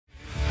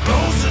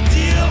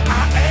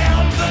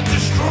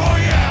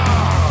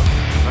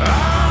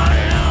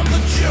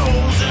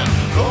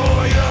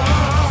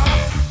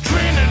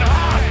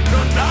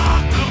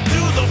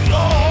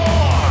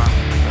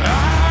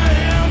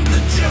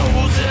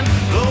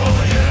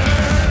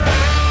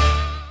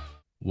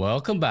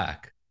Welcome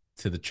back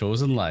to The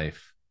Chosen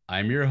Life.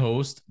 I'm your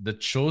host, The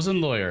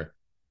Chosen Lawyer.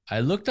 I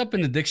looked up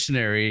in the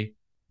dictionary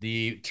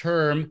the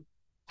term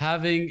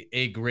having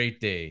a great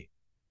day.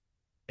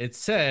 It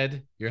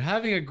said you're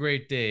having a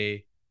great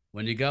day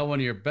when you got one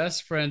of your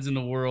best friends in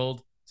the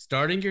world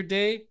starting your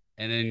day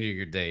and ending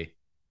your day.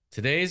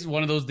 Today's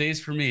one of those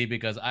days for me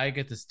because I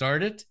get to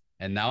start it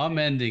and now I'm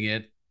ending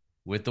it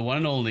with the one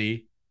and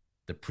only,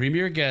 the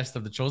premier guest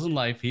of The Chosen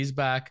Life. He's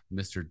back,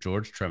 Mr.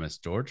 George Tremis.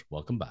 George,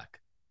 welcome back.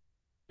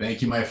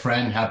 Thank you, my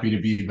friend. Happy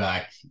to be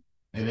back.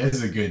 It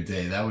is a good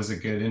day. That was a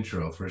good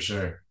intro for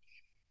sure.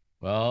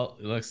 Well,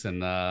 listen,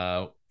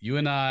 you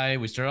and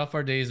we start off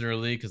our days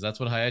early because that's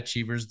what high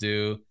achievers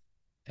do.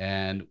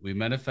 And we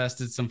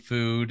manifested some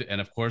food. And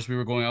of course, we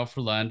were going out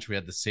for lunch. We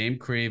had the same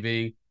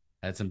craving,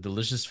 had some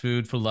delicious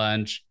food for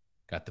lunch,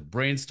 got to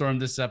brainstorm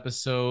this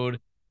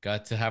episode,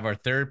 got to have our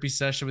therapy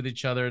session with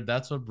each other.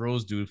 That's what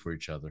bros do for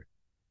each other.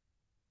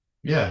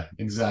 Yeah,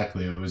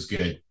 exactly. It was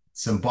good.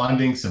 Some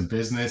bonding, some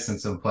business,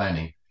 and some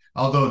planning.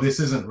 Although this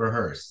isn't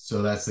rehearsed,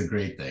 so that's the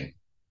great thing.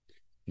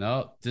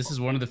 No, this is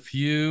one of the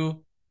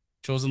few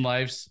chosen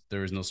lives.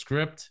 There is no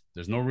script,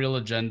 there's no real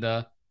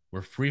agenda.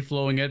 We're free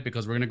flowing it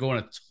because we're going to go on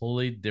a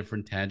totally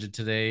different tangent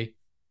today.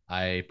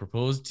 I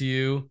proposed to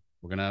you,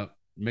 we're going to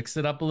mix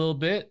it up a little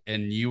bit,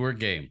 and you were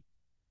game.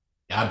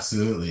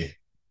 Absolutely.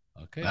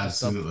 Okay,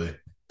 just Absolutely.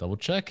 double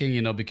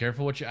checking. Be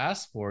careful what you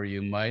ask for.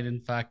 You might, in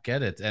fact,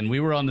 get it. And we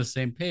were on the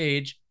same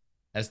page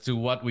as to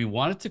what we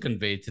wanted to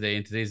convey today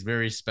in today's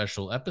very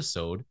special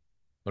episode.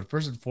 But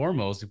first and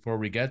foremost, before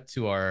we get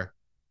to our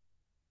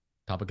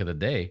topic of the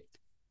day,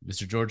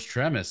 Mr. George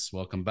Tremis,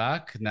 welcome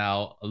back.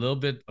 Now, a little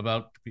bit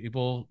about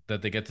people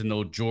that they get to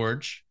know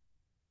George,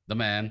 the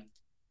man,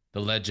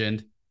 the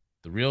legend,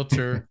 the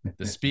realtor,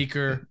 the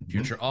speaker,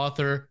 future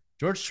author.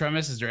 George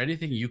Tremis, is there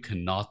anything you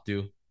cannot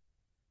do?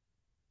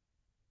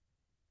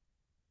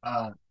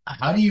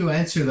 How do you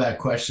answer that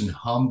question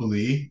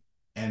humbly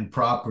and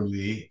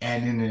properly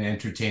and in an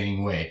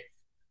entertaining way?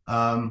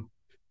 Um,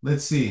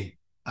 let's see.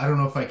 I don't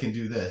know if I can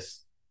do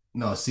this.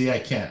 No, see, I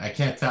can't. I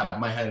can't tap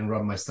my head and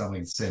rub my stomach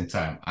at the same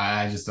time.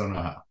 I just don't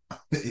know how.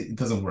 It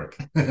doesn't work.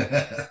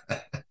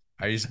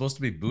 Are you supposed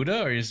to be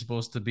Buddha or are you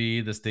supposed to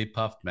be the Stay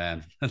Puffed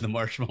Man, the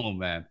Marshmallow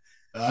Man?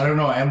 I don't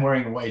know. I am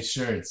wearing a white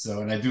shirt,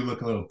 so and I do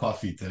look a little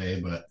puffy today,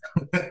 but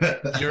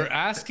You're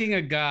asking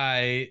a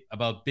guy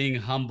about being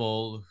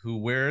humble who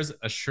wears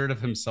a shirt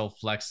of himself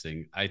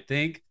flexing. I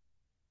think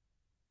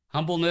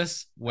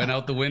humbleness went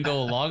out the window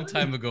a long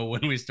time ago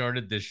when we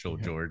started this show,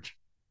 George.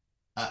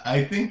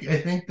 I think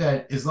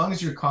that as long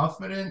as you're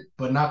confident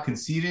but not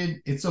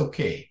conceited, it's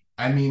okay.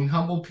 I mean,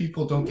 humble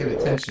people don't get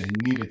attention.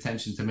 You need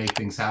attention to make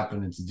things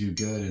happen and to do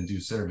good and do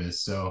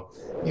service. So,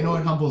 you know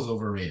what? Humble's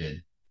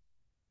overrated.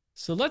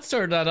 So let's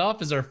start that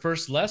off as our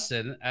first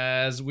lesson,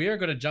 as we are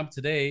going to jump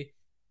today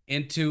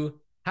into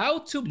how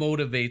to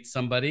motivate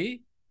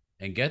somebody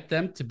and get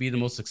them to be the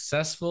most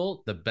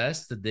successful, the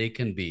best that they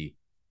can be.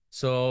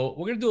 So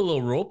we're going to do a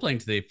little role playing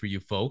today for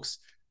you folks.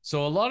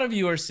 So a lot of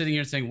you are sitting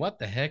here saying, what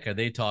the heck are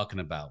they talking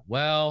about?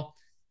 Well,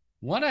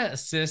 want to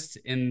assist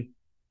in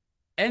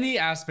any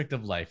aspect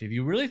of life. If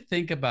you really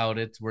think about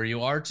it, where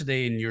you are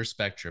today in your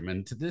spectrum,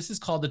 and this is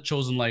called the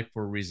chosen life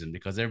for a reason,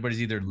 because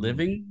everybody's either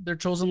living their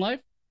chosen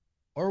life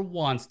or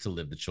wants to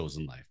live the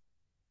chosen life.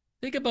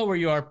 Think about where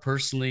you are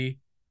personally,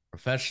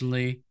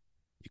 professionally.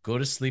 You go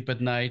to sleep at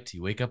night,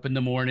 you wake up in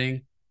the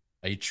morning.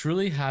 Are you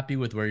truly happy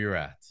with where you're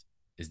at?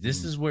 Is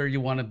this Mm. is where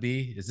you want to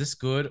be? Is this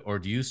good, or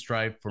do you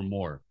strive for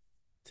more?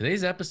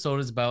 Today's episode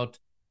is about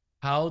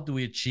how do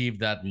we achieve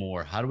that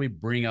more? How do we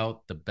bring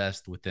out the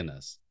best within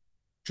us?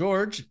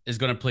 George is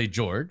going to play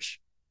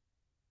George,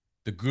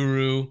 the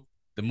guru,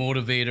 the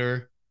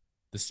motivator,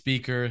 the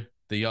speaker,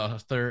 the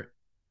author,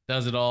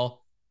 does it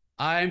all.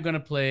 I'm going to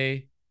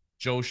play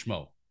Joe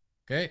Schmo.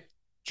 Okay.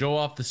 Joe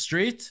off the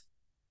street,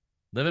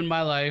 living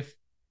my life.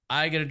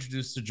 I get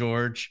introduced to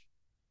George.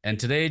 And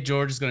today,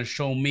 George is going to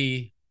show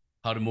me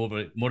how to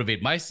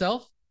motivate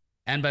myself.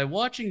 And by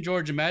watching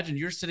George, imagine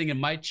you're sitting in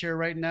my chair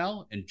right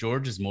now and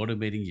George is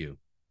motivating you.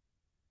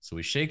 So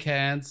we shake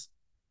hands.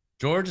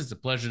 George, it's a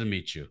pleasure to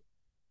meet you.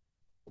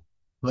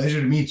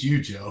 Pleasure to meet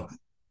you, Joe.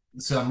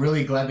 So I'm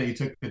really glad that you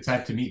took the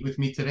time to meet with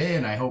me today,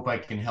 and I hope I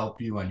can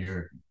help you on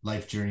your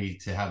life journey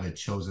to have a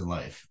chosen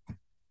life.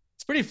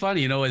 It's pretty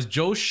funny, as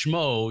Joe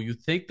Schmo, you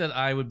think that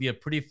I would be a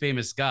pretty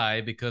famous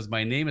guy because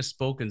my name is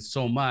spoken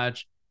so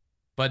much,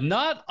 but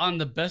not on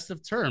the best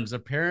of terms.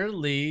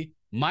 Apparently,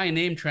 my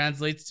name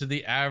translates to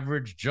the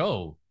average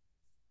Joe.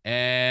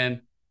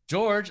 And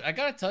George, I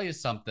got to tell you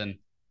something.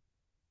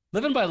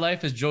 Living my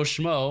life as Joe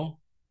Schmo,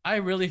 I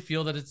really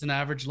feel that it's an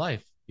average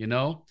life.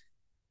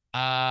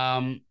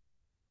 Um,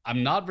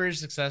 I'm not very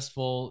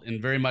successful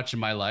in very much in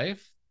my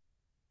life.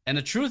 And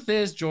the truth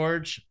is,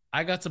 George,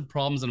 I got some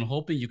problems and I'm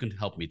hoping you can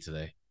help me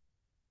today.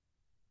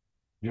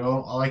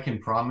 All I can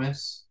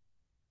promise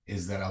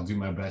is that I'll do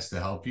my best to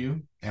help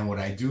you. And what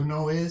I do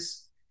know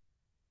is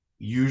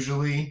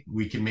usually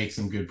we can make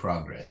some good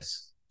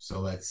progress. So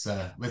let's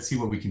see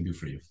what we can do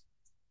for you.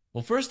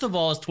 Well, first of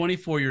all, it's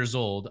 24 years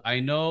old. I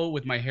know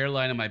with my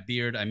hairline and my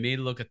beard, I may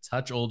look a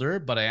touch older,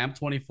 but I am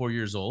 24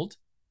 years old.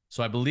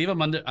 So I believe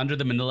I'm under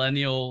the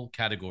millennial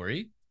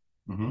category.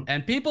 Mhm.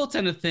 And people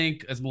tend to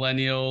think as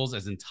millennials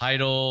as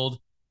entitled,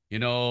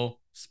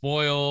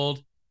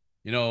 spoiled,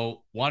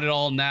 want it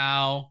all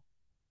now.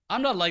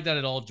 I'm not like that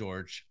at all,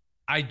 George.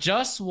 I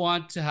just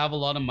want to have a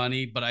lot of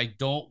money, but I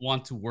don't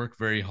want to work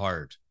very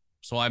hard.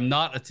 So I'm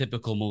not a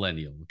typical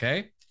millennial,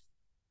 okay?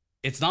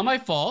 It's not my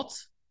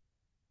fault.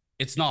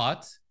 It's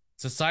not.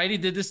 Society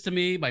did this to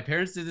me. My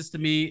parents did this to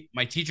me.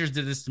 My teachers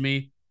did this to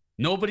me.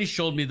 Nobody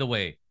showed me the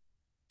way.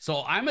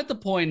 So I'm at the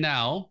point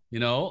now,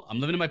 I'm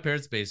living in my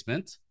parents'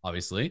 basement,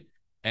 obviously.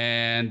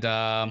 And,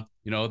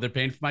 they're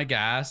paying for my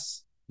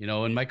gas,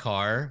 in my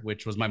car,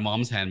 which was my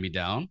mom's hand me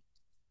down.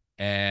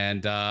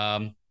 And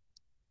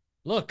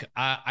look,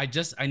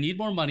 I need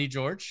more money,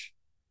 George.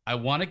 I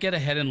want to get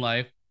ahead in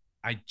life.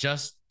 I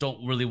just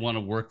don't really want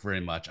to work very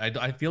much.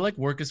 I feel like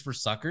work is for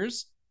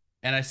suckers.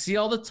 And I see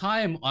all the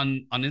time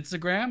on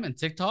Instagram and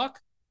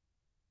TikTok,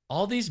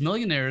 all these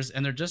millionaires,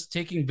 and they're just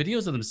taking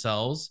videos of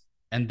themselves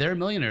and they're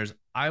millionaires.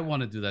 I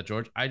want to do that,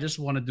 George. I just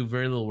want to do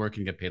very little work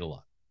and get paid a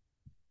lot.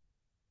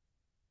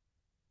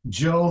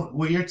 Joe,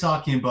 what you're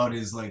talking about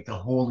is like the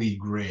holy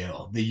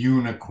grail, the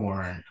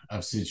unicorn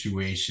of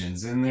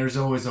situations. And there's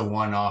always a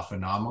one-off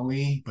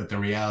anomaly, but the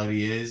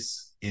reality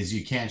is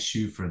you can't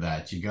shoot for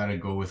that. You got to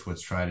go with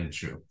what's tried and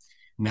true.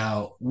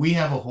 Now, we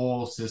have a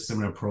whole system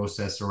and a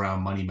process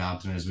around Money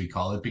Mountain, as we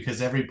call it,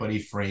 because everybody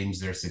frames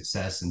their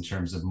success in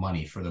terms of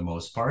money for the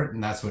most part.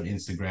 And that's what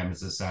Instagram and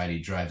society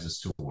drives us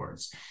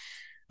towards.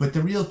 But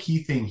the real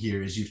key thing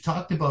here is you've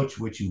talked about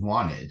what you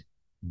wanted,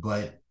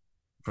 but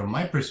from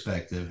my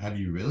perspective, have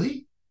you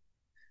really?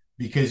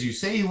 Because you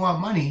say you want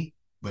money,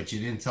 but you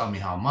didn't tell me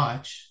how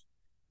much.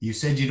 You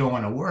said you don't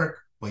want to work,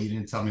 but you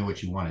didn't tell me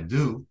what you want to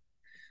do.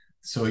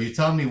 So you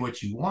tell me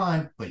what you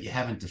want, but you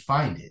haven't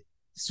defined it.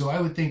 So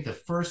I would think the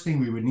first thing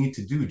we would need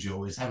to do,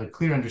 Joe, is have a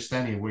clear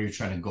understanding of where you're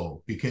trying to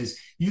go. Because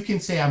you can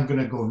say, I'm going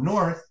to go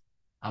north,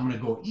 I'm going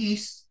to go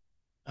east,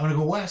 I'm going to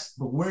go west,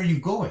 but where are you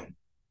going?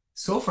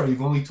 So far,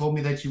 you've only told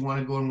me that you want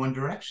to go in one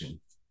direction.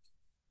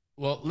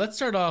 Well, let's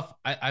start off.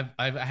 I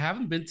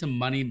haven't been to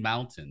Money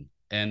Mountain,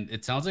 and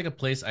it sounds like a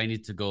place I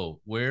need to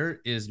go.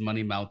 Where is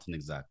Money Mountain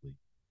exactly?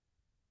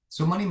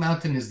 So Money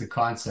Mountain is the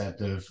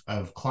concept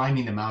of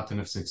climbing the mountain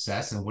of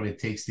success and what it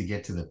takes to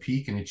get to the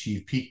peak and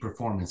achieve peak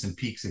performance and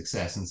peak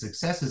success. And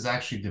success is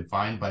actually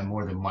defined by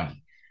more than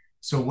money.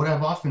 So what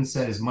I've often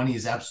said is money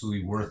is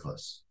absolutely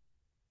worthless.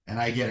 And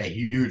I get a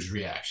huge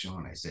reaction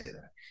when I say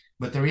that.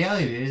 But the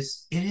reality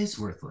is it is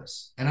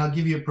worthless. And I'll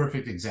give you a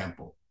perfect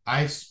example.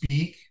 I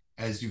speak,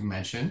 as you've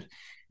mentioned,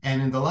 and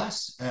in the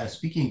last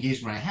speaking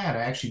engagement I had,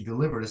 I actually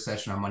delivered a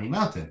session on Money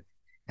Mountain.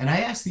 And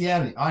I asked the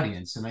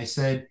audience and I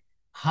said,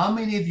 how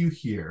many of you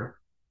here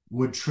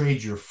would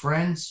trade your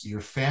friends, your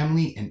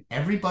family, and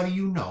everybody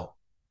you know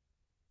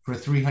for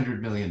 $300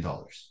 million?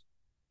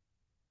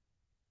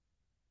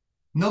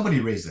 Nobody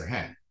raised their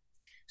hand.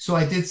 So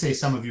I did say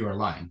some of you are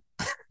lying.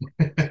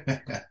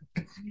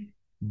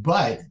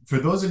 But for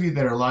those of you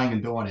that are lying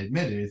and don't want to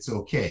admit it, it's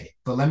okay.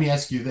 But let me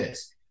ask you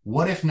this.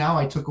 What if now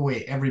I took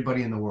away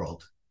everybody in the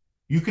world?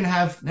 You can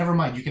have, never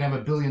mind, you can have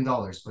 $1 billion,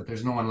 but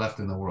there's no one left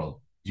in the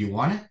world. Do you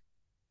want it?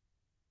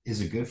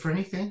 Is it good for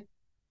anything?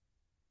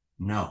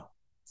 No.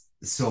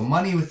 So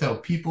money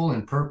without people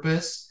and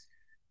purpose,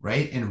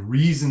 right, and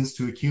reasons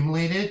to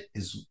accumulate it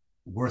is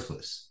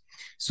worthless.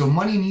 So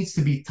money needs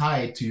to be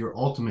tied to your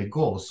ultimate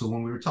goal. So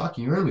when we were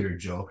talking earlier,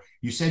 Joe,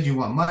 you said you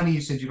want money,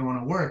 you said you don't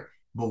want to work,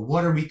 but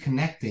what are we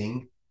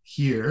connecting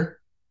here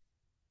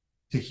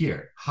to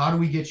here? How do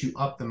we get you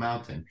up the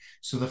mountain?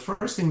 So the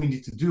first thing we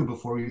need to do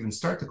before we even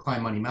start to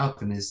climb Money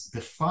Mountain is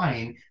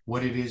define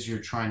what it is you're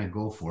trying to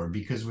go for,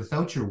 because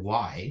without your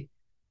why,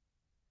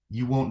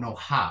 you won't know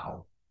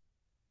how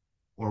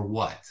or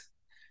what,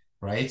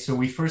 right? So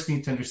we first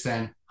need to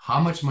understand how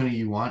much money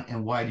you want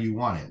and why do you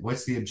want it?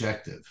 What's the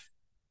objective?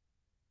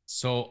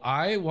 So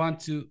I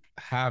want to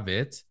have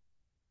it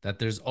that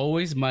there's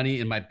always money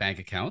in my bank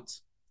account.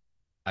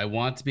 I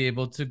want to be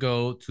able to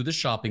go to the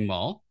shopping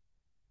mall.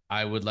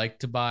 I would like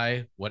to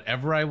buy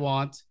whatever I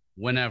want,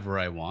 whenever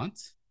I want.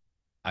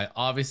 I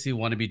obviously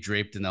want to be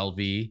draped in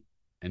LV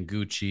and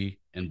Gucci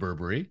and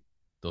Burberry.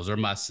 Those are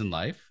musts in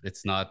life.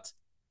 It's not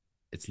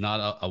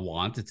a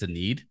want, it's a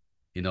need,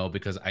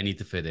 because I need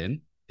to fit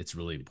in. It's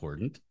really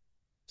important.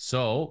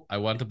 So I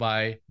want to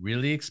buy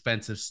really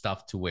expensive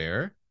stuff to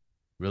wear,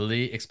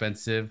 really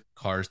expensive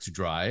cars to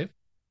drive.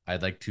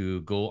 I'd like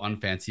to go on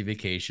fancy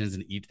vacations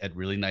and eat at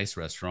really nice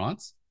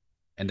restaurants.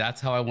 And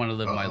that's how I want to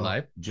live my Uh-oh,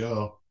 life.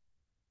 Joe.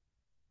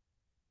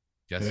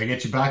 Did Yes. I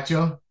get you back,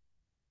 Joe?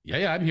 Yeah,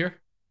 yeah, I'm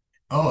here.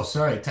 Oh,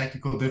 sorry,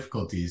 technical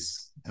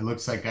difficulties. It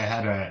looks like I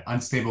had an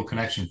unstable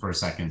connection for a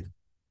second.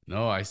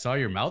 No, I saw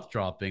your mouth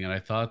dropping and I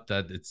thought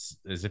that it's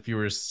as if you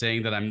were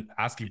saying that I'm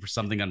asking for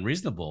something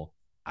unreasonable.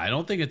 I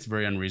don't think it's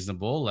very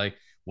unreasonable. Like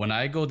when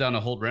I go down a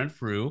Holt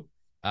Renfrew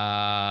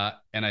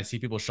and I see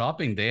people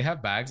shopping, they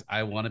have bags.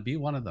 I want to be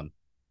one of them.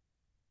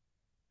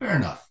 Fair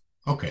enough.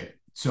 Okay.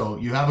 So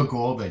you have a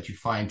goal that you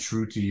find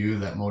true to you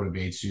that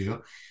motivates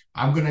you.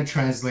 I'm going to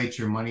translate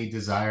your money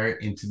desire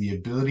into the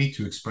ability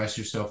to express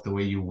yourself the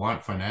way you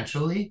want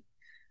financially,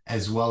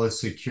 as well as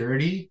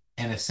security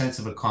and a sense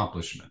of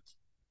accomplishment.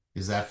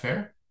 Is that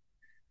fair?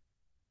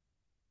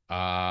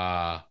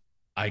 Uh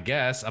I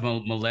guess I'm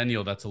a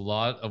millennial. That's a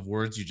lot of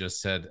words you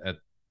just said at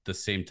the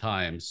same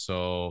time.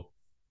 So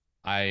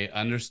I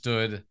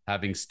understood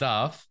having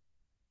stuff.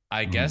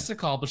 I Mhm. guess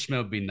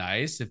accomplishment would be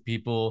nice if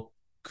people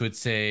could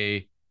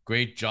say,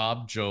 "Great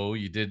job, Joe.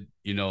 You did,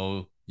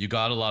 you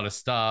got a lot of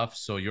stuff,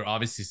 so you're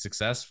obviously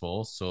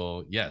successful."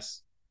 So,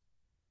 yes.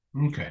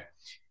 Okay.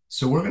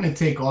 So we're going to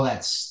take all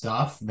that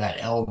stuff, that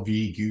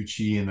LV,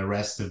 Gucci, and the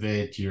rest of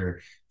it,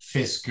 your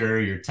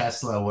Fisker, your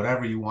Tesla,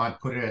 whatever you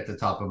want, put it at the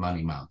top of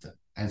Money Mountain.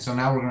 And so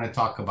now we're going to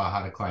talk about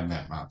how to climb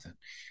that mountain.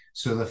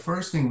 So the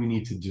first thing we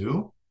need to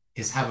do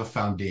is have a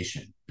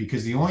foundation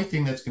because the only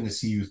thing that's going to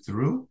see you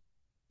through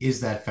is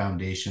that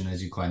foundation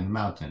as you climb the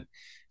mountain.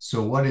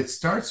 So what it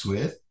starts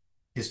with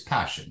is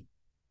passion.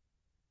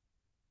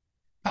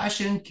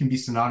 Passion can be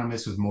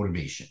synonymous with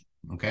motivation.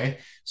 Okay.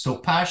 So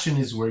passion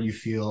is where you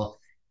feel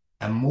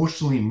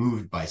emotionally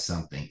moved by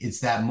something. It's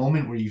that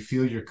moment where you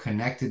feel you're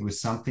connected with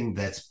something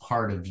that's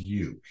part of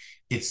you.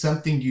 It's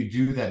something you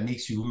do that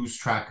makes you lose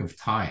track of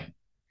time.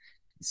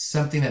 It's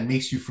something that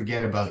makes you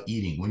forget about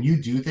eating. When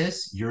you do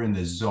this, you're in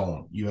the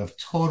zone. You have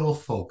total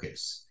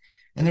focus.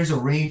 And there's a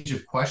range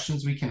of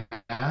questions we can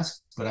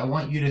ask, but I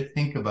want you to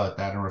think about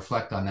that and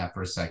reflect on that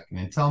for a second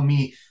and tell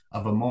me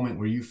of a moment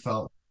where you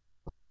felt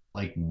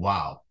like,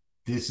 wow,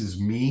 this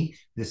is me.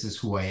 This is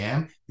who I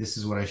am. This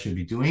is what I should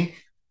be doing.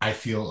 I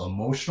feel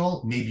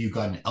emotional. Maybe you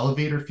got an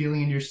elevator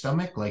feeling in your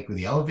stomach, like with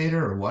the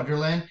elevator or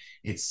Wonderland.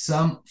 It's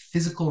some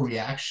physical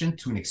reaction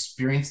to an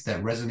experience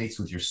that resonates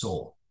with your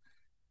soul.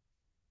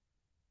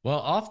 Well,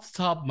 off the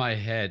top of my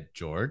head,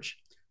 George,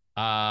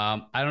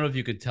 I don't know if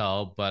you could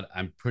tell, but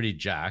I'm pretty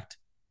jacked.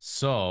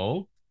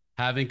 So,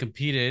 having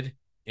competed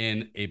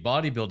in a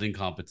bodybuilding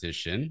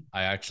competition,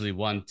 I actually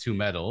won 2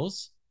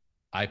 medals.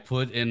 I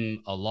put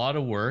in a lot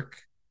of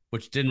work,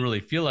 which didn't really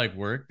feel like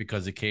work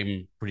because it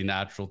came pretty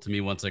natural to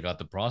me once I got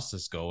the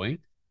process going.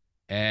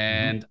 Mm-hmm.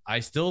 And I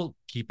still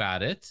keep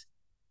at it.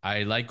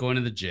 I like going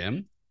to the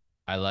gym.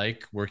 I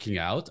like working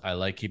out. I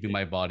like keeping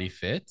my body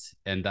fit,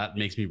 and that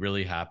makes me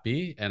really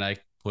happy. And I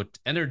put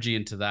energy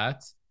into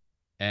that,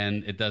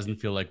 and it doesn't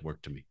feel like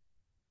work to me.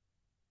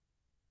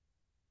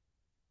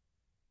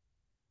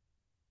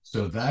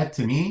 So that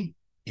to me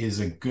is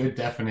a good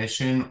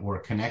definition or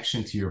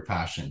connection to your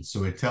passion.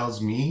 So it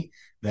tells me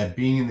that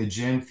being in the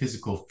gym,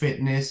 physical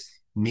fitness,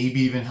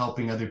 maybe even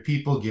helping other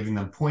people, giving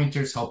them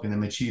pointers, helping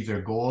them achieve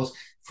their goals,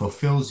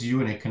 fulfills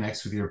you and it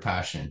connects with your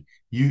passion.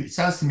 It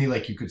sounds to me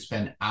like you could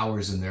spend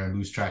hours in there and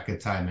lose track of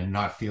time and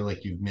not feel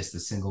like you've missed a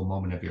single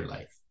moment of your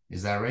life.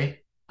 Is that right?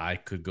 I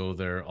could go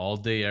there all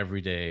day,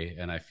 every day,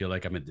 and I feel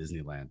like I'm at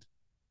Disneyland.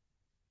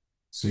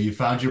 So you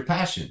found your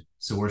passion.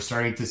 So we're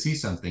starting to see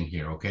something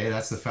here. Okay.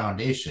 That's the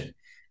foundation.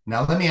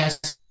 Now, let me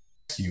ask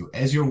you,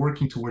 as you're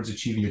working towards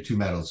achieving your 2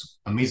 medals,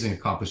 amazing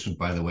accomplishment,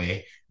 by the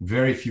way,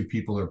 very few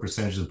people or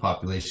percentage of the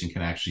population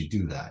can actually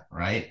do that,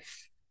 right?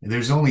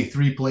 There's only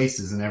 3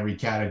 places in every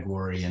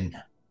category and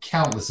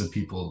countless of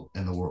people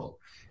in the world.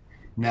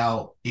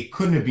 Now, it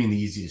couldn't have been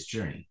the easiest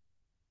journey,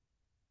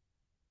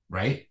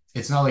 right?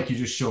 It's not like you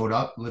just showed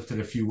up, lifted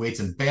a few weights,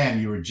 and bam,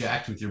 you were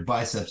jacked with your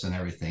biceps and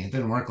everything. It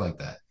didn't work like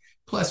that.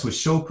 Plus, with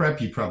show prep,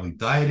 you probably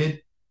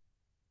dieted.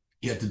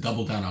 You had to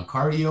double down on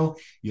cardio.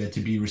 You had to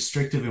be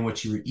restrictive in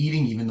what you were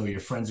eating, even though your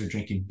friends are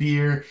drinking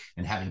beer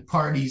and having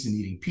parties and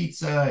eating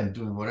pizza and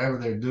doing whatever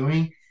they're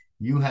doing.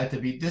 You had to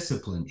be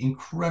disciplined,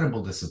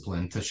 incredible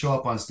discipline to show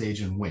up on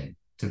stage and win,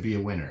 to be a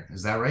winner.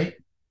 Is that right?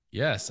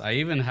 Yes, I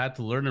even had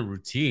to learn a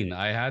routine.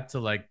 I had to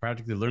like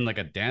practically learn like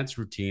a dance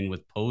routine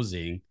with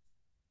posing,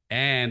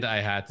 and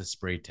I had to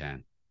spray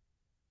tan.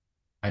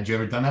 Had you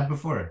ever done that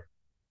before?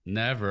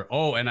 Never.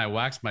 Oh, and I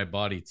waxed my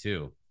body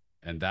too,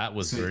 and that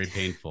was So very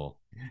painful.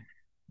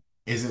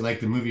 is it like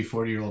the movie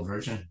 40-Year-Old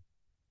Virgin?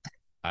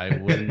 I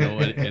wouldn't know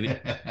any.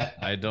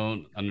 I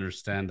don't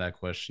understand that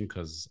question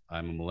because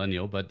I'm a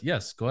millennial. But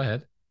yes, go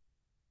ahead.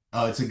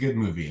 Oh, it's a good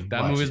movie.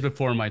 That movie Watch is it.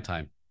 before my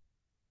time.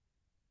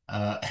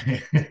 Uh,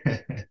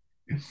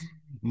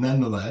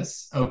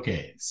 Nonetheless,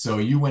 okay. So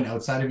you went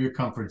outside of your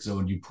comfort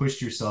zone. You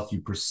pushed yourself.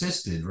 You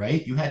persisted,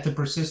 right? You had to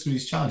persist through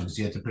these challenges.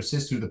 You had to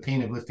persist through the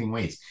pain of lifting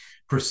weights,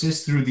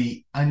 persist through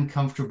the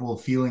uncomfortable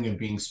feeling of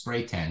being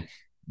spray tan,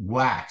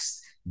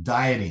 waxed,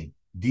 dieting,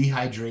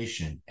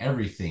 dehydration,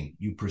 everything.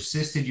 You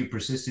persisted, you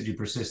persisted, you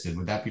persisted.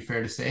 Would that be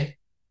fair to say?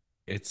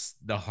 It's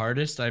the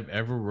hardest I've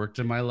ever worked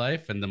in my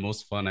life and the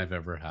most fun I've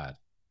ever had.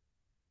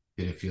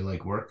 Did it feel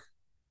like work?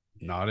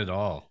 Not at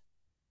all.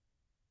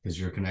 Because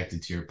you're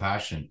connected to your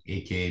passion,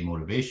 aka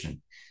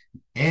motivation.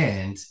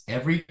 And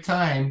every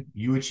time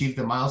you achieve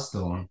the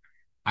milestone,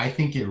 I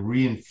think it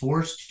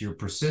reinforced your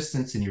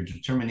persistence and your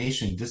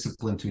determination and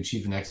discipline to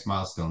achieve the next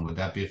milestone. Would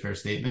that be a fair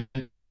statement?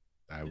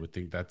 I would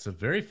think that's a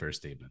very fair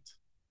statement.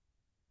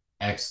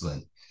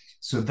 Excellent.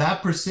 So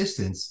that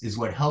persistence is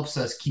what helps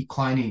us keep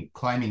climbing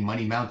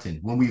Money Mountain.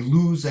 When we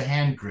lose a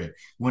hand grip,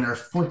 when our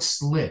foot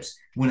slips,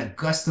 when a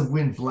gust of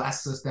wind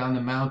blasts us down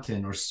the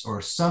mountain,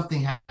 or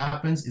something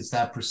happens, it's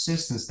that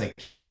persistence that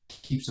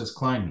keeps us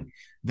climbing.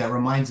 That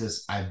reminds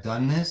us, I've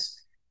done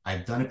this,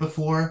 I've done it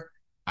before,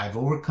 I've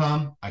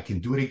overcome, I can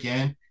do it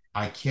again,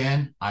 I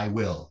can, I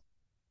will.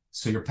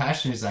 So your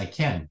passion is I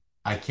can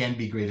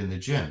be great in the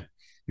gym.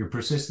 Your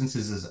persistence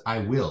is I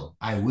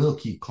will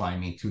keep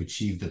climbing to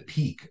achieve the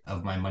peak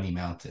of my money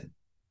mountain.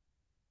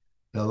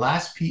 The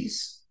last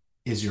piece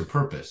is your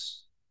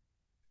purpose.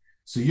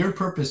 So your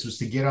purpose was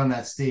to get on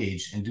that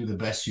stage and do the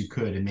best you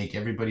could and make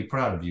everybody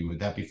proud of you. Would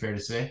that be fair to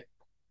say?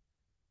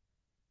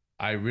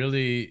 I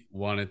really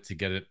wanted to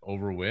get it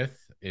over with.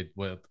 It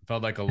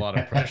felt like a lot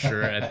of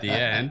pressure at the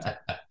end.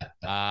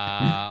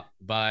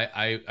 But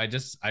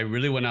I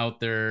really went out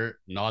there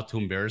not to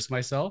embarrass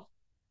myself,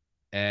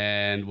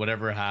 and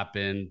whatever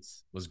happened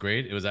was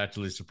great. It was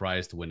actually a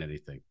surprise to win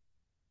anything.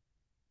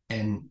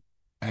 And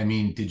I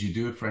mean, did you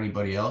do it for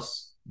anybody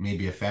else?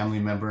 Maybe a family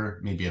member,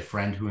 maybe a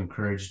friend who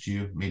encouraged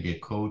you, maybe a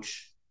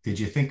coach. Did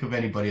you think of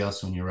anybody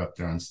else when you're up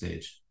there on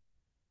stage?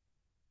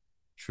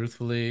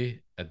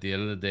 Truthfully, at the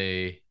end of the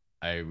day,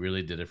 I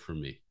really did it for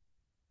me.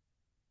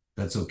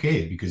 That's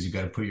okay because you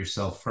got to put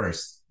yourself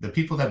first. The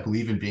people that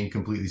believe in being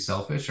completely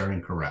selfish are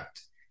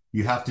incorrect.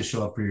 You have to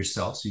show up for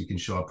yourself so you can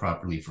show up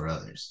properly for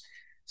others.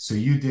 So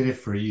you did it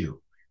for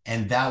you.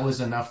 And that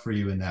was enough for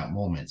you in that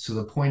moment. So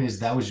the point is,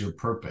 that was your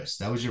purpose.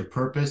 That was your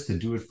purpose, to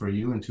do it for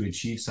you and to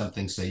achieve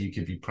something so you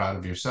could be proud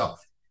of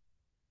yourself.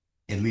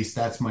 At least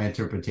that's my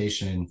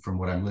interpretation from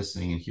what I'm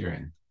listening and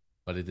hearing.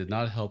 But it did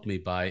not help me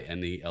buy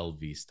any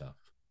LV stuff.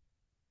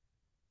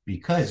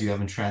 Because you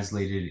haven't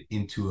translated it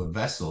into a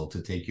vessel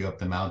to take you up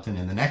the mountain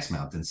and the next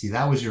mountain. See,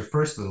 that was your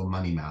first little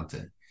money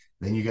mountain.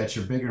 Then you got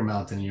your bigger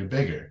mountain and you're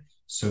bigger.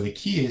 So the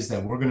key is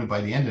that we're going to,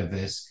 by the end of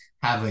this,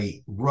 have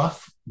a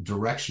rough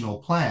directional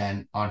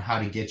plan on how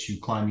to get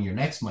you climbing your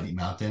next money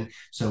mountain.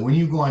 So when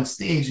you go on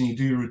stage and you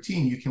do your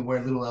routine, you can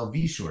wear little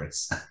LV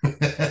shorts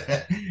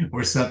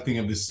or something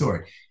of the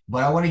sort.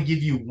 But I want to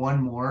give you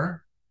one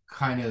more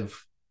kind of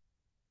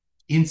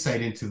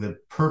insight into the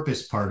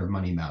purpose part of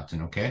Money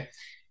Mountain, okay?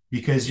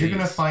 Because you're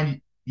going to Please.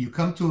 find you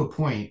come to a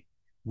point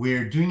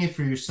where doing it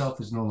for yourself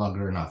is no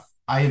longer enough.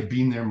 I have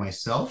been there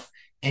myself.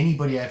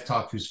 Anybody I've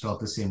talked to has felt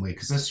the same way.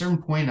 Because at a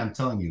certain point, I'm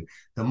telling you,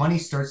 the money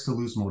starts to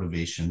lose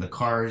motivation. The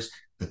cars,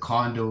 the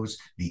condos,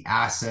 the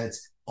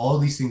assets, all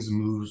these things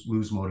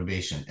lose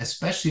motivation,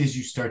 especially as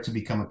you start to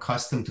become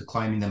accustomed to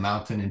climbing the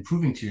mountain and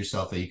proving to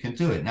yourself that you can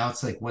do it. Now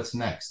it's like, what's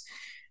next?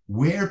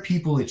 Where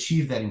people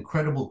achieve that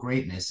incredible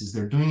greatness is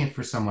they're doing it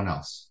for someone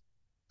else.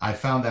 I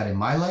found that in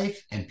my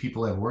life, and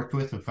people I've worked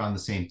with have found the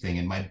same thing.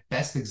 And my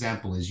best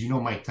example is,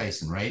 Mike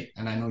Tyson, right?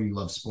 And I know you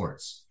love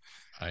sports.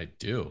 I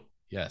do.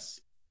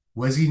 Yes.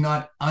 Was he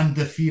not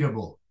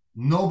undefeatable?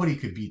 Nobody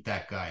could beat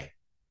that guy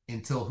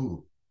until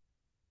who?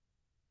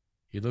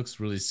 He looks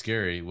really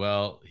scary.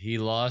 Well, he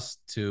lost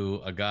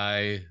to a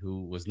guy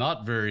who was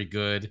not very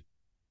good,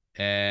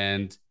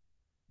 and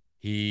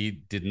he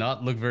did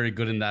not look very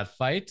good in that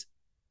fight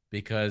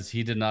because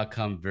he did not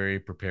come very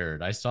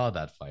prepared. I saw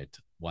that fight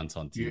once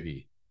on You,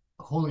 TV.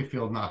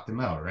 Holyfield knocked him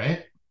out,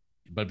 right?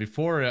 But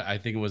before, I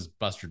think it was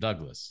Buster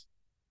Douglas.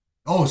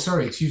 Oh,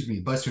 sorry, excuse me,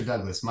 Buster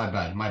Douglas. My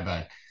bad, my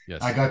bad.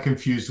 I Yes. got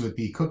confused with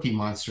the Cookie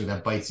Monster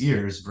that bites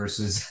ears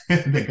versus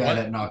the guy What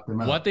that knocked him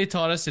what out. they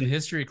taught us in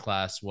history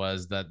class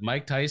was that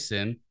Mike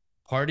Tyson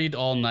partied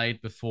all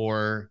night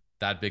before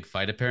that big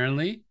fight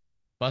apparently.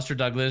 Buster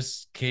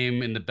Douglas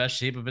came in the best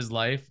shape of his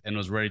life and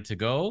was ready to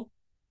go,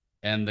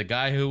 and the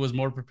guy who was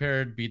more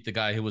prepared beat the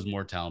guy who was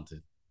more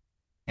talented.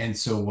 And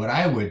so, what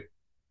I would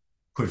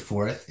put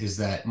forth is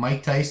that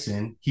Mike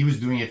Tyson, he was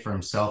doing it for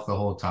himself the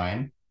whole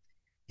time.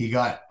 He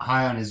got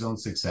high on his own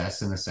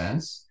success in a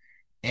sense,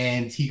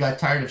 and he got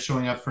tired of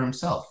showing up for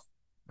himself,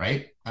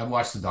 right? I've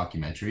watched the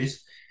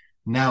documentaries.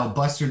 Now,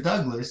 Buster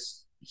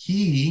Douglas,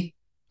 he,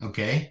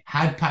 okay,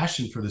 had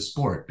passion for the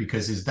sport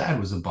because his dad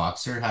was a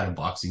boxer, had a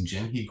boxing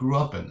gym. He grew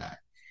up in that.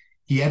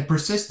 He had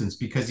persistence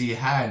because he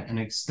had an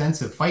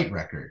extensive fight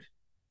record,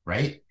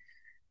 right?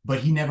 But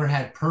he never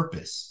had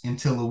purpose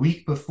until a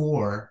week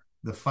before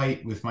the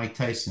fight with Mike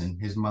Tyson.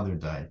 His mother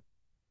died.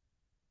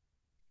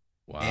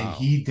 And Wow.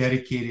 he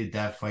dedicated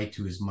that fight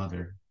to his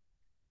mother.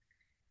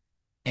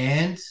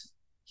 And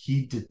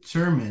he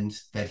determined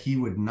that he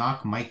would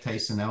knock Mike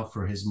Tyson out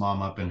for his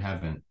mom up in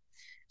heaven.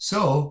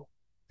 So,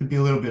 to be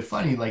a little bit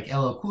funny, like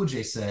LL Cool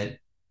J said,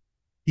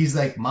 he's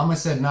like, Mama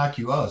said knock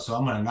you out, so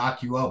I'm going to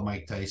knock you out,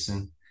 Mike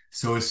Tyson.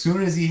 So as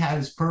soon as he had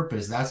his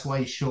purpose, that's why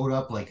he showed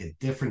up like a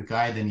different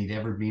guy than he'd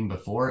ever been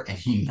before, and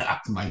he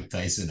knocked Mike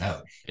Tyson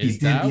out. He Is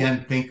did the that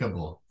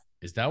unthinkable.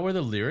 is that where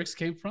the lyrics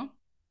came from?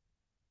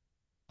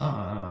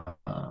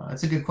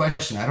 That's a good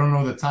question. I don't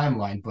know the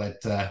timeline,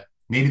 but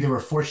maybe they were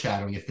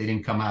foreshadowing if they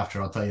didn't come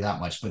after. I'll tell you that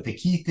much. But the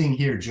key thing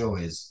here, Joe,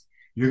 is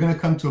you're going to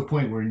come to a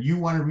point where you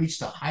want to reach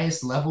the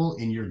highest level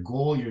in your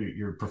goal,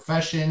 your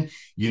profession,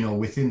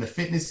 within the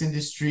fitness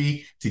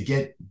industry,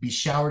 to be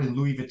showered in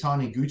Louis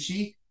Vuitton and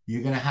Gucci.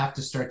 you're going to have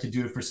to start to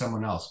do it for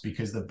someone else,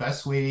 because the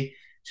best way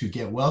to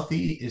get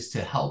wealthy is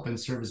to help and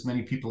serve as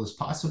many people as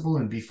possible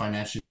and be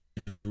financially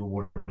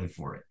rewarded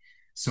for it.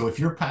 So if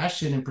your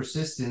passion and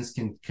persistence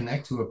can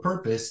connect to a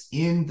purpose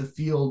in the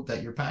field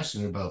that you're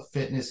passionate about,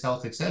 fitness,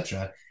 health,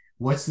 etc.,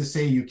 what's to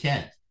say you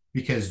can't?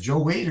 Because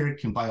Joe Waiter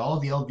can buy all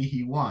the LV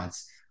he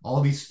wants.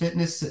 All these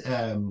fitness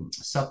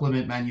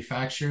supplement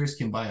manufacturers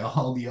can buy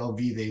all the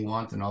LV they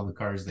want and all the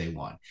cars they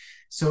want.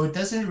 So it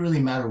doesn't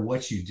really matter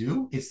what you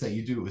do. It's that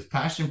you do it with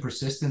passion,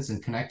 persistence,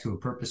 and connect to a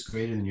purpose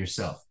greater than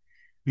yourself.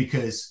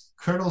 Because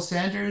Colonel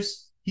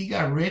Sanders, he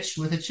got rich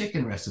with a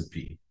chicken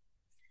recipe.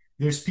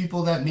 There's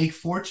people that make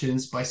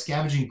fortunes by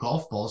scavenging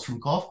golf balls from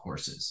golf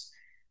courses.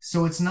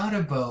 So it's not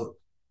about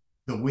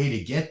the way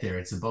to get there.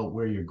 It's about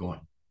where you're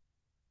going.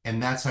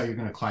 And that's how you're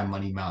going to climb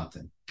Money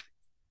Mountain.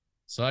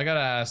 So I got to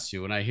ask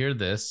you, when I hear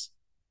this,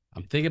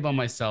 I'm thinking about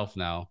myself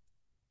now.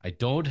 I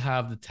don't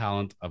have the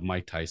talent of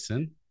Mike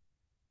Tyson,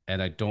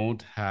 and I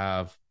don't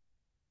have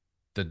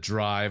the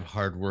drive,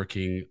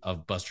 hardworking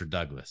of Buster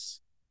Douglas.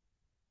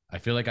 I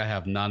feel like I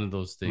have none of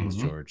those things,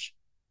 Mm-hmm. George.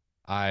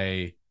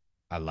 I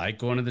I like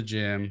going to the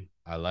gym.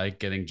 I like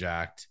getting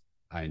jacked.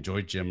 I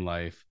enjoy gym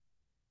life.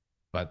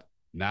 But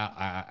now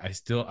I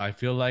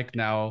feel like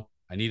now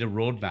I need a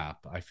roadmap.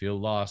 I feel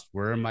lost.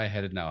 Where am I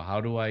headed now? How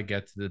do I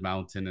get to the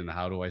mountain, and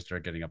how do I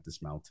start getting up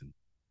this mountain?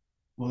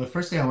 Well, the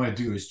first thing I want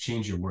to do is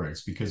change your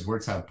words, because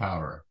words have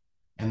power.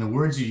 And the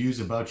words you use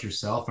about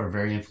yourself are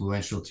very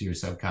influential to your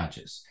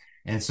subconscious.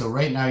 And so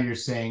right now you're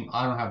saying,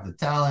 I don't have the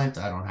talent,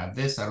 I don't have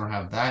this, I don't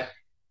have that.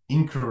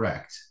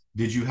 Incorrect.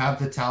 Did you have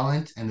the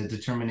talent and the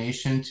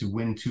determination to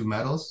win 2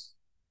 medals?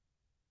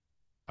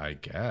 I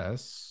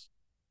guess.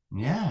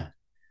 Yeah.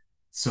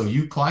 So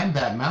you climbed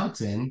that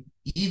mountain,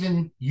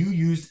 even you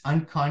used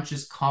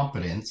unconscious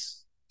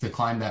competence to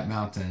climb that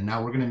mountain. And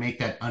now we're going to make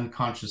that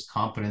unconscious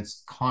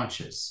competence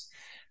conscious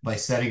by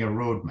setting a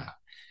roadmap.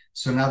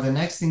 So now the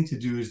next thing to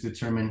do is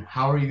determine,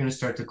 how are you going to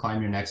start to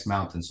climb your next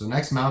mountain? So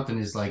next mountain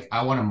is like,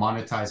 I want to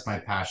monetize my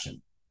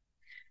passion.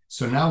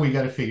 So now we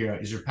got to figure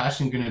out, is your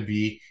passion going to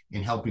be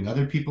in helping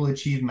other people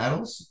achieve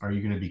medals? Are you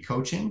going to be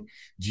coaching?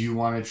 Do you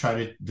want to try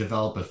to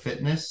develop a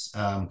fitness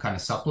kind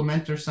of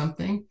supplement or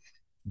something?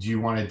 Do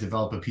you want to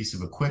develop a piece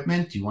of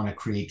equipment? Do you want to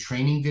create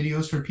training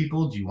videos for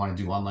people? Do you want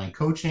to do online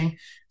coaching?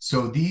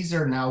 So these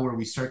are now where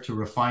we start to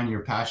refine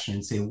your passion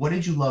and say, what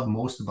did you love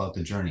most about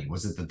the journey?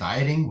 Was it the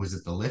dieting? Was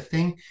it the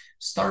lifting?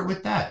 Start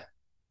with that.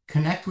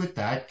 Connect with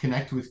that.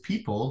 Connect with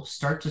people.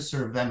 Start to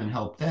serve them and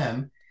help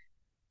them,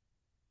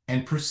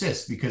 and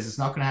persist, because it's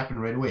not going to happen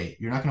right away.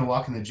 You're not going to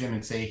walk in the gym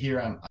and say,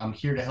 here, I'm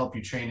here to help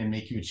you train and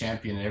make you a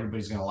champion, and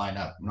everybody's going to line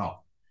up. No,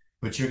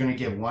 but you're going to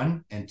get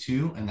one and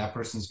two, and that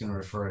person's going to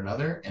refer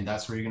another. And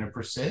that's where you're going to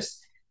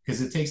persist,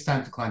 because it takes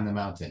time to climb the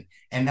mountain.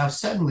 And now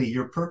suddenly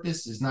your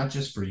purpose is not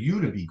just for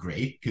you to be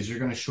great, because you're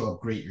going to show up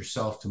great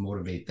yourself to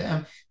motivate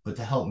them, but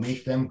to help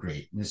make them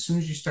great. And as soon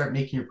as you start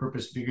making your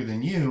purpose bigger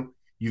than you,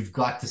 you've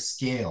got to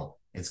scale.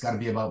 It's got to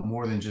be about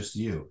more than just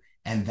you.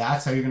 And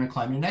that's how you're going to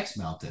climb your next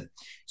mountain.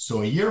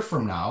 So a year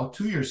from now,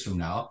 2 years from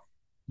now,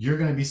 you're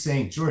going to be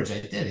saying, George, I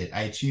did it.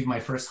 I achieved my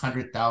first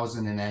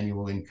 100,000 in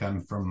annual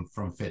income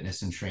from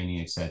fitness and training,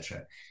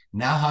 etc.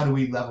 Now, how do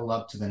we level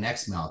up to the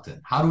next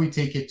mountain? How do we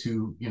take it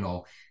to,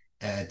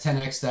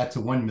 10x that to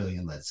 1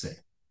 million, let's say?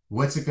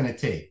 What's it going to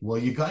take? Well,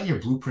 you got your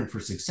blueprint for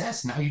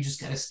success. Now you just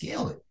got to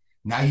scale it.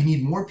 Now you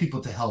need more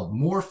people to help,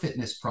 more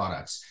fitness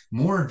products,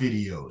 more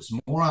videos,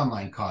 more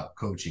online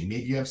coaching.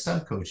 Maybe you have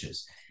sub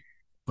coaches.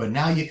 But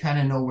now you kind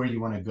of know where you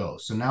want to go.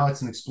 So now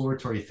it's an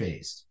exploratory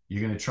phase.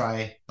 You're going to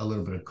try a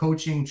little bit of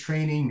coaching,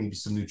 training, maybe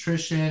some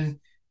nutrition,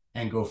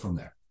 and go from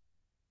there.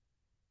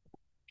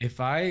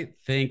 If I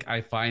think I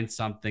find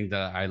something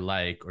that I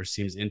like or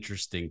seems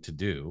interesting to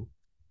do,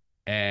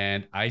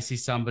 and I see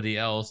somebody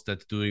else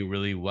that's doing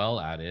really well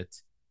at it,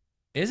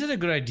 is it a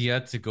good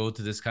idea to go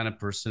to this kind of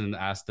person and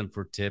ask them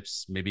for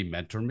tips, maybe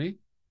mentor me?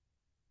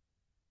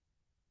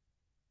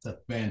 It's a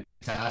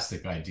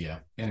fantastic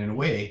idea. And in a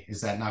way,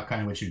 is that not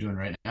kind of what you're doing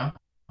right now?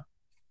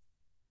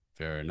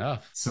 Fair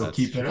enough. So That's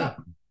keep it true.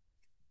 up.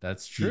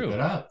 That's Keep true.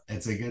 it up.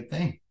 It's a good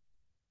thing.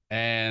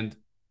 And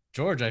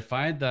George, I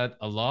find that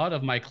a lot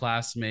of my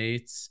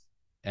classmates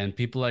and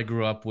people I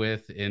grew up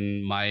with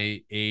in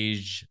my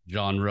age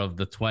genre of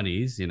the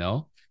 20s,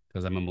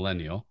 because I'm a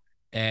millennial,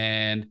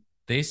 and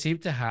they seem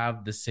to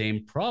have the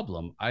same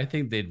problem. I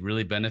think they'd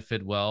really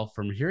benefit well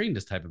from hearing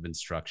this type of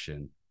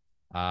instruction.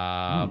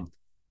 Hmm.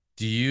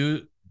 Do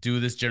you do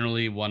this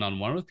generally one on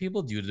one with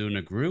people? Do you do it in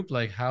a group?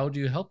 Like, how do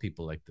you help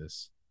people like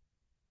this?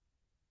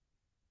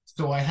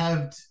 So I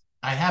have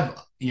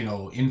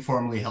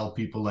informally helped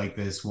people like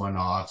this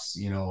one-offs.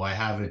 I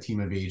have a team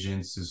of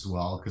agents as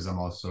well, because I'm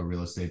also a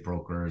real estate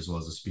broker as well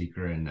as a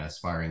speaker and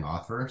aspiring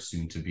author,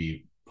 soon to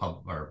be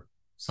pub or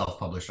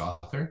self-published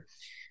author.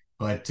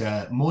 But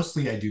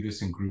mostly I do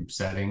this in group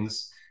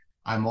settings.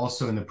 I'm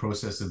also in the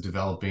process of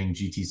developing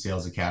GT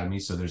Sales Academy.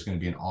 So there's going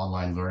to be an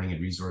online learning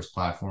and resource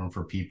platform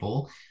for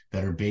people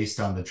that are based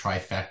on the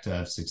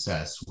trifecta of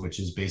success, which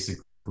is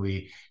basically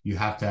you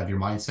have to have your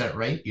mindset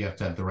right, you have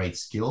to have the right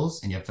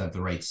skills, and you have to have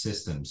the right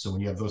system. So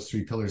when you have those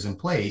three pillars in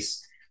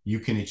place, you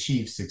can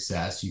achieve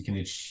success, you can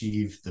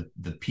achieve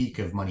the peak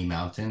of Money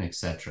Mountain,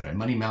 etc.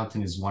 Money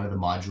Mountain is one of the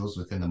modules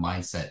within the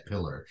mindset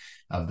pillar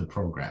of the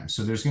program.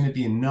 So there's going to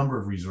be a number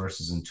of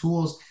resources and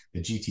tools.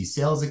 The GT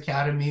Sales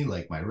Academy,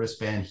 like my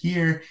wristband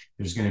here.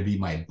 There's going to be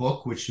my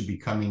book, which should be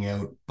coming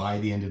out by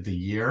the end of the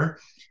year.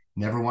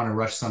 Never want to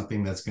rush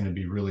something that's going to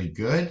be really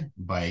good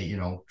by,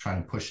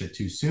 trying to push it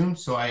too soon.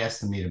 So I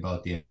estimate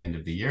about the end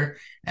of the year.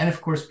 And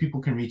of course,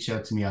 people can reach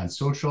out to me on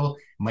social.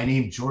 My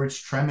name,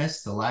 George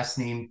Tremis, the last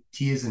name,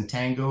 T is in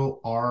Tango,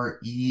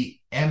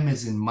 R-E-M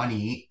is in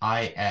money,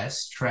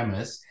 I-S,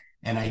 Tremis.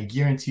 And I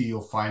guarantee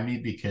you'll find me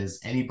because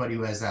anybody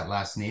who has that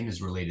last name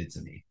is related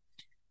to me.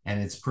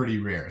 And it's pretty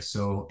rare.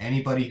 So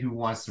anybody who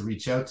wants to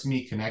reach out to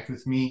me, connect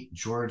with me,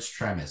 George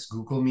Tremis.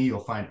 Google me,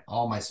 you'll find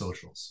all my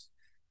socials.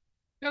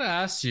 Gotta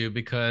ask you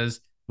because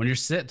when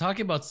you're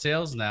talking about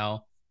sales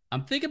now,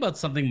 I'm thinking about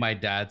something my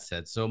dad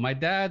said. So my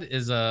dad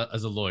is a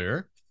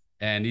lawyer,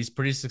 and he's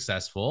pretty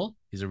successful.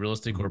 He's a real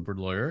estate corporate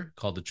lawyer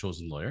called the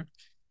Chosen Lawyer,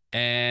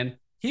 and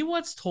he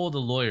once told a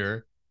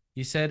lawyer,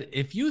 he said,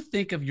 if you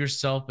think of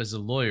yourself as a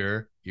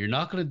lawyer, you're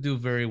not going to do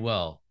very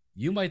well.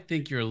 You might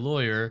think you're a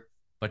lawyer,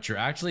 but you're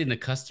actually in the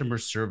customer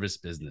service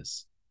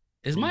business.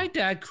 Is my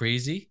dad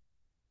crazy?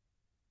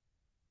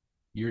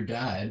 Your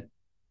dad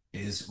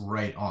is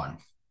right on.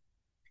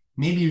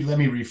 Maybe let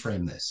me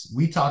reframe this.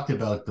 We talked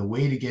about the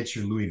way to get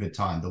your Louis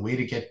Vuitton, the way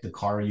to get the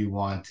car you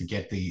want, to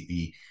get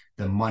the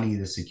money,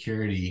 the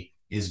security,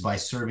 is by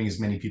serving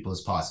as many people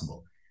as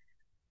possible.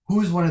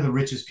 Who is one of the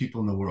richest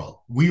people in the world?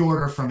 We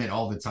order from it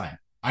all the time.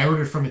 I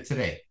ordered from it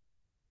today.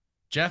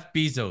 Jeff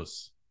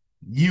Bezos.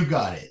 You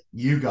got it.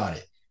 You got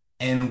it.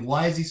 And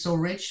why is he so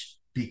rich?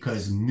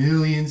 Because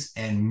millions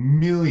and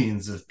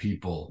millions of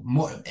people,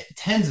 more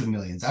tens of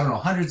millions, I don't know,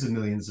 hundreds of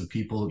millions of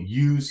people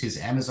use his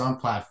Amazon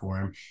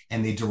platform,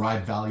 and they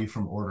derive value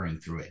from ordering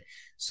through it.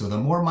 So the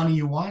more money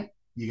you want,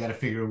 you got to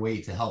figure a way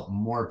to help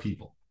more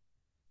people.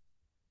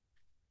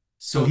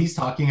 So he's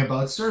talking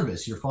about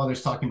service. Your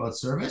father's talking about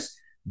service.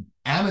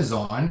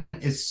 Amazon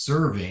is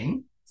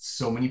serving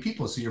so many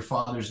people. So your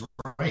father's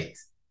right.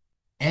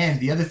 And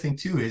the other thing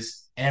too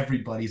is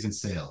everybody's in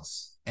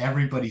sales.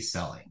 Everybody's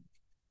selling.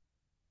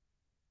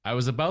 I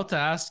was about to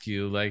ask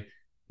you, like,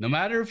 no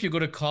matter if you go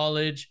to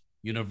college,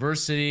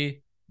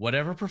 university,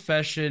 whatever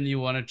profession you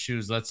want to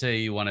choose, let's say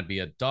you want to be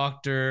a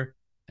doctor,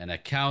 an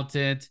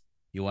accountant,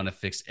 you want to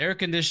fix air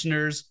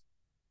conditioners,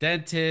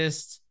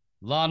 dentist,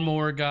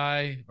 lawnmower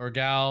guy or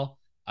gal,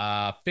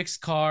 fix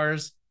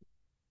cars.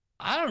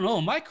 I don't know.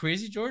 Am I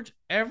crazy, George?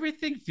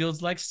 Everything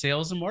feels like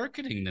sales and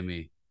marketing to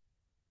me,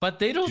 but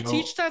they don't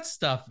teach that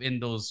stuff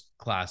in those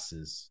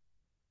classes.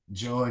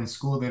 Joe, in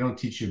school, they don't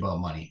teach you about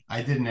money.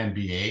 I did an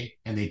MBA,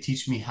 and they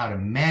teach me how to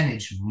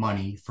manage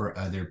money for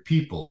other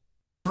people.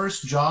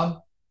 First job,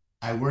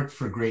 I worked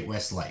for Great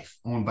West Life,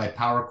 owned by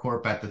Power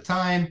Corp at the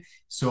time.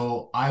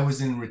 So I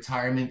was in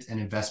retirement and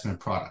investment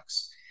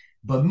products.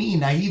 But me,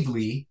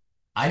 naively,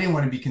 I didn't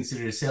want to be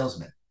considered a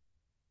salesman.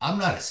 I'm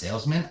not a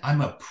salesman. I'm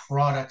a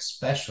product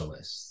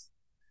specialist.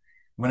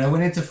 When I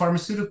went into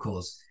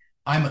pharmaceuticals,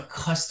 I'm a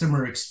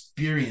customer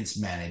experience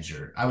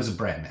manager. I was a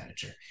brand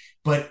manager.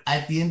 But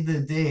at the end of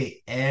the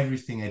day,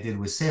 everything I did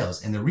was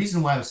sales. And the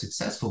reason why I was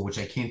successful, which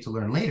I came to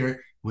learn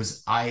later,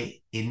 was I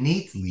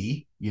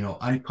innately,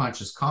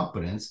 unconscious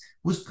competence,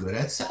 was good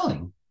at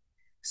selling.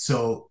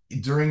 So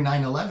during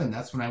 9/11,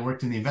 that's when I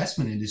worked in the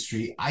investment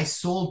industry. I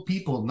sold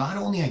people not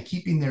only on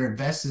keeping their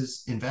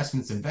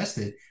investments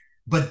invested,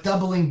 but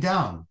doubling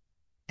down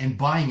and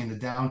buying in the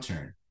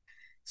downturn.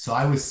 So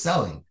I was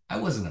selling. I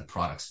wasn't a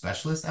product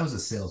specialist. I was a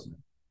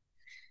salesman.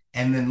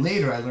 And then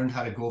later I learned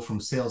how to go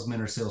from salesman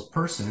or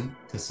salesperson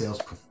to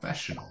sales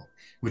professional,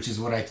 which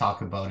is what I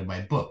talk about in my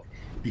book.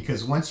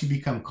 Because once you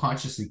become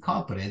consciously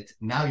competent,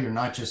 now you're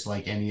not just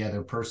like any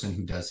other person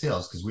who does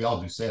sales, because we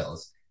all do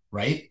sales,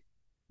 right?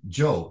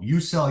 Joe, you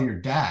sell your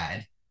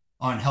dad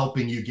on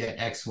helping you get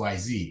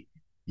XYZ.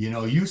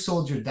 You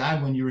sold your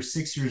dad when you were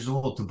 6 years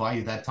old to buy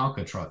you that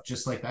Tonka truck,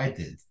 just like I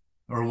did,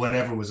 or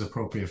whatever was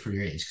appropriate for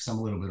your age, because I'm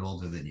a little bit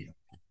older than you.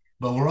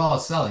 But we're all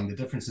selling. The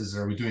difference is,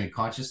 are we doing it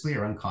consciously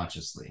or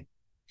unconsciously?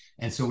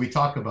 And so we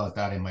talk about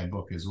that in my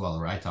book as well,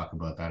 or I talk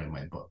about that in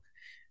my book.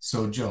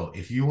 So Joe,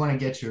 if you want to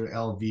get your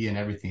LV and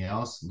everything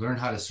else, learn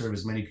how to serve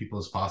as many people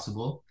as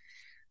possible,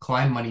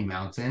 climb Money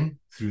Mountain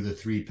through the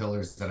three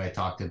pillars that I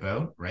talked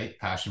about, right?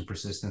 Passion,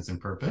 persistence,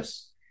 and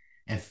purpose,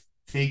 and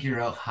figure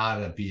out how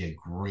to be a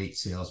great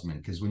salesman.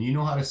 Because when you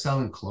know how to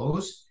sell and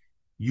close,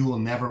 you will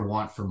never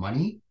want for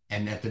money.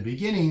 And at the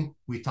beginning,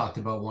 we talked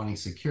about wanting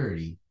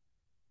security,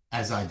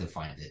 as I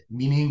defined it,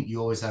 meaning you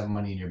always have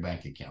money in your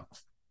bank account.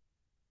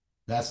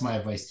 That's my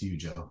advice to you,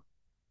 Joe.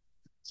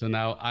 So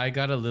now I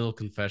got a little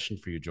confession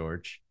for you,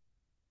 George.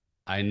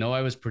 I know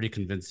I was pretty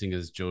convincing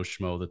as Joe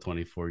Schmo, the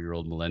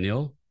 24-year-old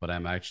millennial, but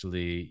I'm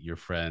actually your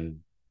friend,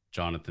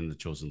 Jonathan, the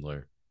Chosen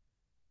Lawyer.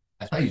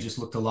 I thought you just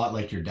looked a lot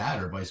like your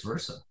dad or vice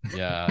versa.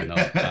 Yeah, no,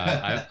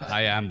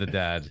 I am the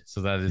dad.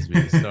 So that is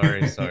me.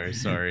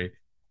 Sorry.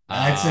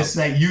 It's just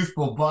Um, that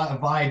youthful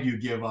vibe you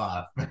give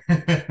off.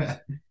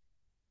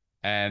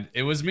 and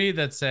it was me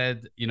that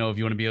said, if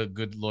you want to be a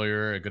good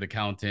lawyer, a good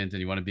accountant, and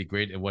you want to be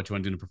great at what you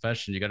want to do in a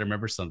profession, you got to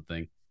remember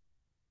something.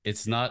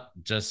 It's not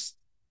just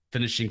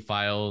finishing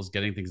files,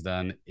 getting things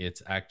done.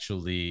 It's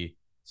actually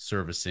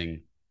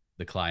servicing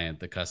the client,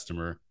 the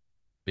customer,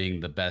 being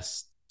the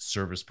best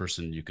service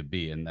person you could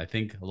be. And I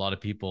think a lot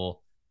of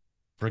people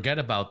forget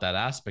about that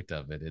aspect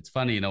of it. It's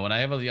funny, when I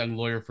have a young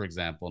lawyer, for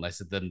example, and I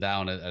sit them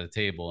down at a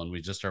table and we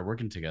just start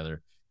working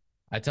together,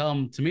 I tell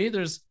them, to me,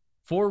 there's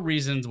four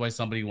reasons why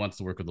somebody wants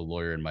to work with a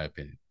lawyer, in my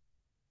opinion.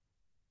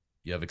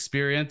 You have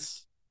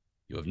experience,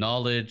 you have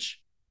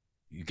knowledge,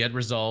 you get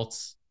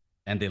results,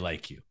 and they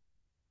like you.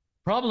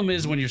 Problem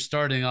is, Mhm. when you're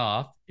starting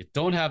off, you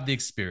don't have the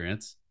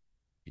experience,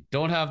 you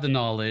don't have the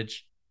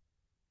knowledge,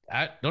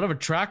 don't have a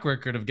track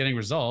record of getting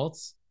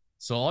results.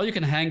 So all you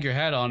can hang your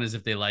head on is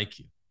if they like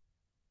you.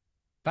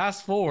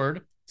 Fast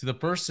forward to the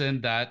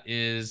person that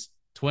is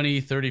 20,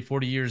 30,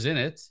 40 years in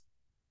it.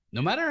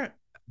 No matter,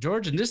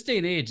 George, in this day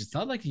and age, it's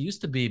not like it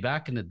used to be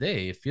back in the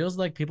day. It feels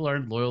like people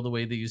aren't loyal the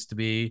way they used to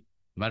be.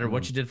 No matter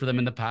what Mhm. you did for them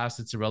in the past,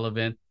 it's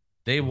irrelevant.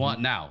 They want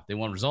Mhm. now. They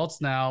want results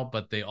now,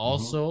 but they Mhm.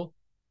 also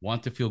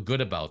want to feel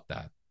good about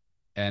that.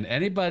 And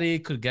anybody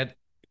could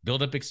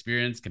build up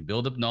experience, can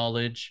build up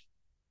knowledge,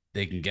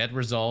 they can get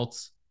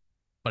results.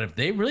 But if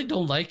they really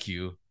don't like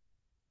you,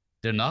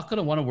 they're not going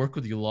to want to work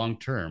with you long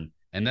term.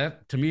 And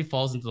that to me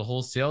falls into the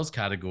whole sales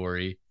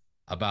category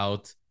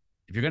about,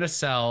 if you're going to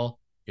sell,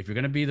 if you're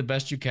going to be the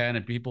best you can,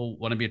 and people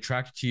want to be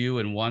attracted to you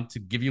and want to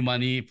give you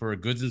money for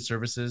goods and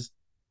services,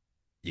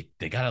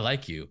 they got to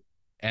like you.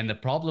 And the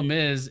problem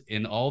is,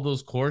 in all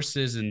those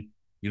courses in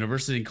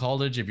university and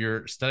college, if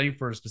you're studying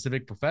for a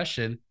specific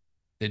profession,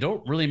 they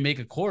don't really make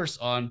a course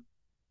on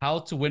how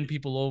to win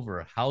people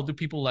over, how do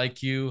people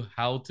like you,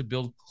 how to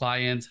build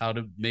clients, how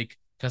to make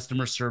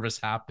customer service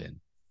happen.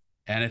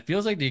 And it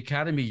feels like the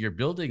academy you're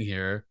building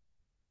here,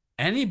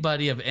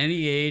 anybody of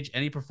any age,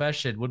 any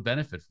profession would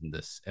benefit from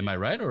this. Am I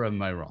right or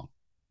am I wrong?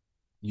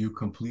 You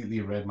completely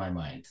read my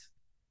mind.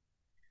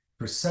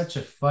 For such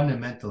a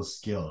fundamental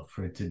skill,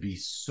 for it to be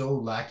so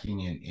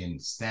lacking in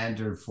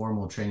standard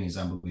formal training is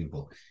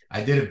unbelievable.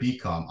 I did a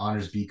BCom,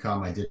 honors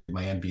BCom. I did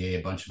my MBA,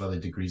 a bunch of other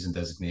degrees and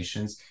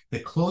designations. The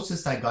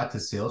closest I got to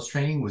sales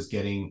training was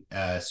getting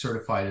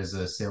certified as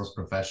a sales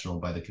professional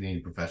by the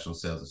Canadian Professional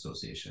Sales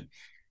Association.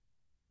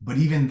 But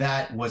even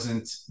that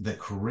wasn't the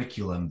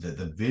curriculum,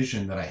 the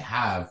vision that I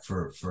have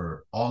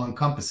for all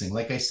encompassing.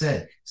 Like I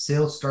said,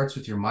 sales starts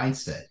with your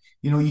mindset.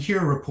 You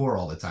hear rapport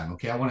all the time.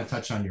 Okay, I want to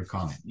touch on your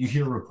comment. You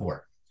hear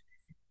rapport.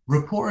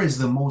 Rapport is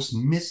the most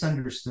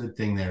misunderstood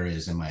thing there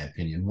is, in my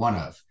opinion. One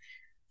of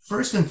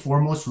First and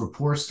foremost,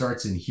 rapport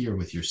starts in here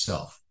with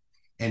yourself.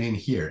 And in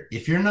here,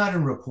 if you're not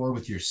in rapport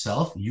with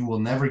yourself, you will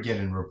never get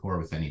in rapport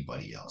with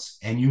anybody else.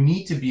 And you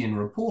need to be in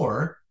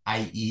rapport,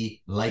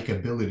 i.e.,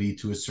 likability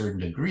to a certain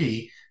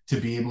degree,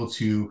 to be able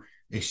to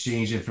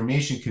exchange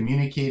information,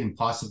 communicate, and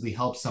possibly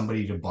help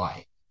somebody to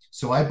buy.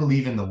 So I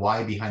believe in the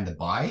why behind the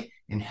buy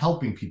and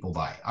helping people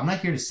buy. I'm not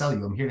here to sell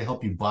you. I'm here to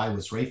help you buy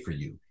what's right for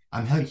you.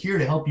 I'm here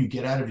to help you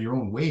get out of your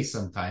own way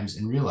sometimes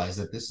and realize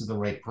that this is the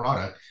right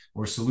product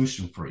or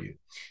solution for you.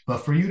 But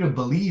for you to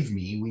believe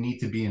me, we need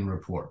to be in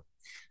rapport.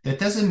 That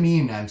doesn't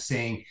mean I'm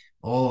saying,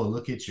 oh,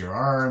 look at your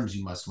arms.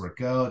 You must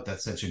work out.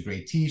 That's such a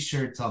great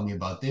t-shirt. Tell me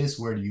about this.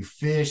 Where do you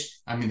fish?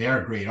 I mean, they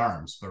are great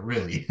arms, but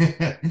really,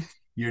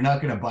 you're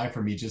not going to buy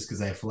from me just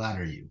because I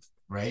flatter you.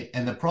 Right.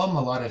 And the problem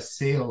a lot of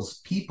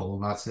sales people,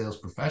 not sales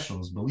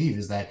professionals, believe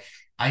is that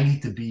I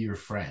need to be your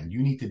friend.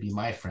 You need to be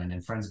my friend,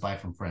 and friends buy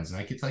from friends. And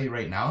I can tell you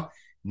right now,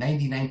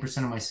 99%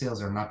 of my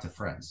sales are not to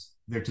friends.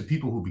 They're to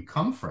people who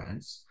become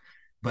friends,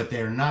 but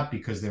they're not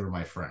because they were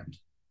my friend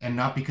and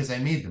not because I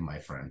made them my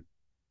friend.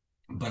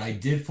 But I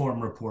did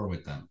form rapport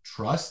with them.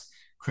 Trust,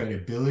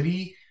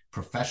 credibility,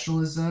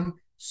 professionalism,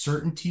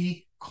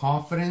 certainty,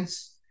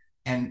 confidence,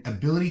 and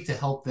ability to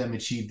help them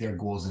achieve their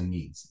goals and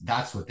needs.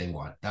 That's what they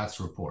want. That's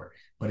rapport.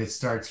 But it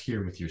starts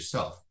here with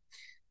yourself.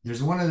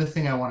 There's one other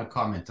thing I want to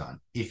comment on.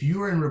 If you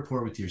are in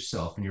rapport with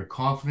yourself and you're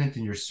confident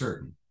and you're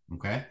certain,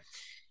 okay,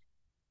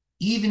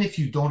 even if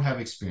you don't have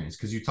experience,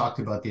 because you talked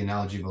about the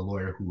analogy of a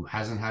lawyer who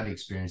hasn't had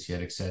experience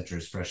yet, et cetera,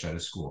 is fresh out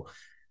of school.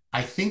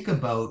 I think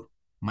about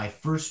my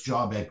first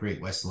job at Great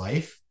West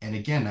Life. And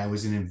again, I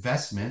was in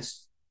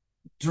investments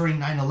during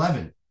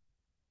 9/11,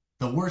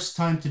 the worst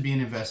time to be in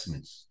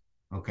investments.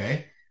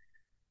 Okay.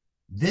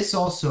 This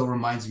also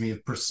reminds me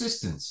of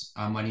persistence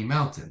on Money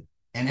Mountain.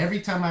 And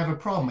every time I have a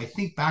problem, I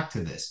think back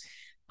to this.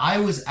 I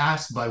was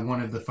asked by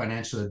one of the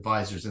financial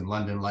advisors in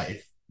London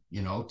Life,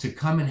 to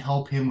come and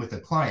help him with a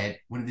client,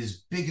 one of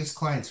his biggest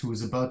clients who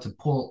was about to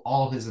pull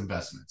all his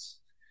investments.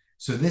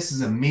 So this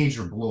is a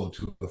major blow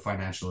to a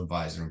financial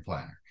advisor and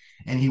planner.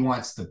 And he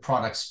wants the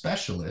product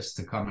specialist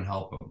to come and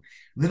help him.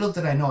 Little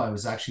did I know I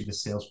was actually the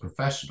sales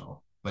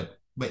professional, but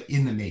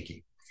in the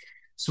making.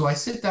 So I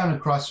sit down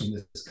across from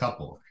this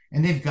couple,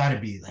 and they've got to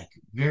be like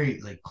very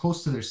like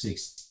close to their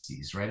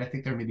 60s, right? I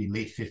think they're maybe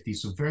late 50s,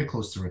 so very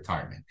close to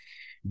retirement.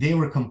 They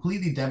were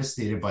completely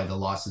devastated by the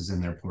losses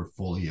in their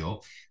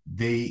portfolio.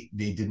 They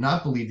did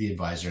not believe the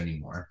advisor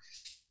anymore,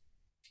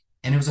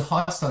 and it was a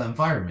hostile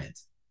environment.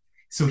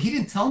 So he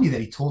didn't tell me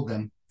that he told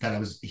them that I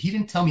was. He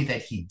didn't tell me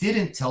that he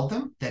didn't tell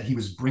them that he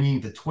was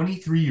bringing the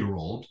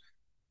 23-year-old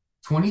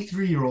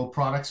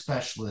product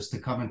specialist to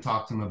come and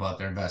talk to them about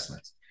their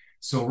investments.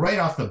 So right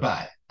off the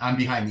bat, I'm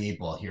behind the eight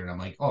ball here, and I'm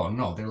like, oh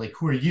no. They're like,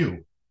 who are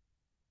you?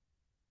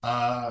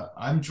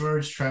 I'm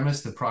George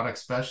Tremis, the product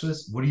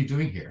specialist. What are you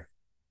doing here?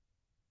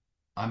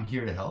 I'm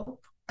here to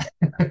help.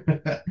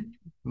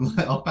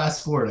 I'll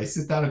fast forward. I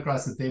sit down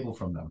across the table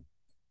from them.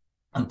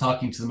 I'm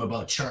talking to them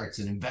about charts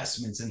and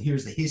investments, and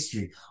here's the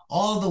history,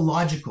 all the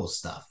logical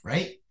stuff,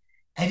 right?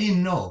 I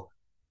didn't know.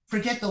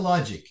 Forget the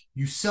logic.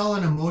 You sell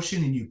on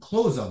emotion and you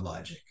close on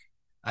logic.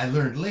 I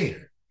learned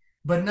later.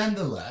 But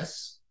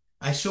nonetheless,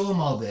 I show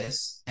him all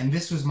this, and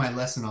this was my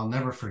lesson I'll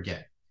never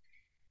forget.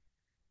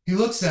 He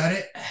looks at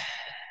it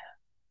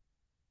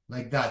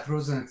like that,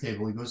 throws it on the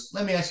table. He goes,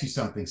 let me ask you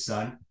something,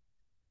 son.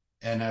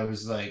 And I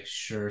was like,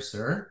 sure,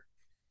 sir.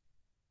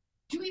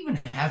 Do you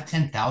even have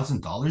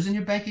 $10,000 in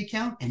your bank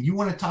account? And you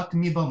want to talk to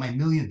me about my $1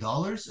 million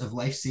of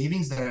life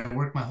savings that I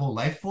worked my whole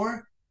life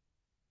for?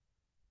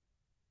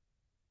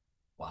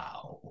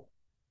 Wow.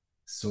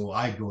 So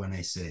I go and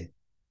I say,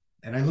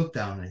 and I look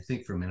down and I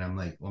think for a minute, I'm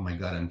like, oh my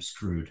God, I'm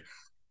screwed.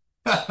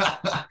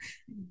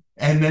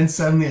 And then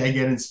suddenly I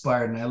get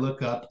inspired and I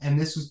look up,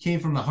 and came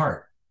from the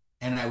heart.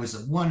 And I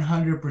was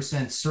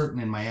 100%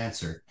 certain in my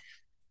answer.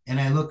 And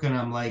I look and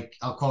I'm like,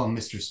 I'll call him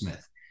Mr.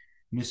 Smith.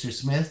 Mr.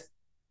 Smith,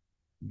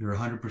 you're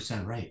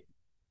 100% right.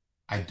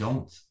 I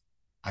don't.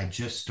 I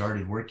just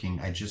started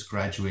working. I just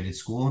graduated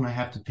school and I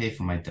have to pay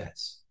for my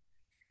debts.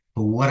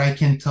 But what I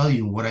can tell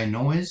you, what I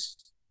know is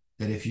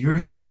that if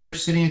you're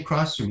sitting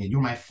across from me and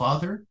you're my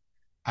father,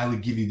 I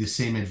would give you the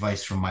same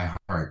advice from my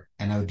heart,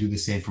 and I would do the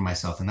same for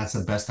myself. And that's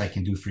the best I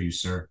can do for you,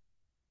 sir.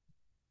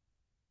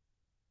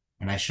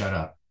 And I shut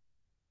up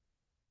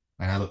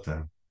and I looked at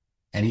him,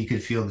 and he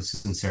could feel the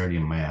sincerity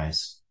in my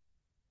eyes.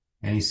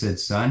 And he said,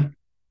 son,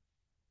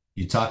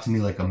 you talk to me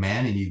like a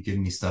man and you give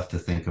me stuff to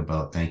think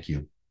about. Thank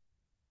you.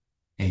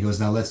 And he goes,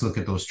 now let's look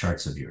at those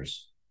charts of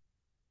yours.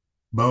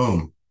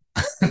 Boom.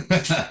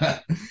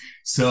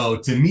 So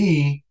to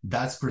me,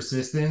 that's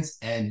persistence,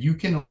 and you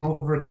can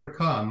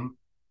overcome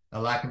a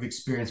lack of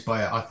experience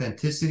by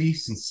authenticity,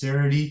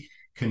 sincerity,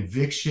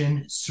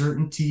 conviction,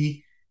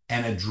 certainty,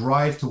 and a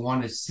drive to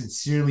want to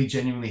sincerely,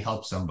 genuinely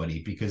help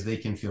somebody, because they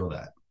can feel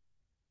that.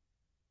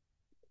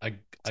 I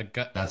I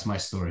got That's my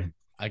story.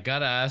 I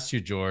gotta ask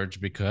you, George,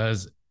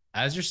 because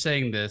as you're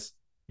saying this,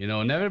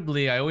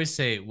 inevitably, I always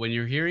say when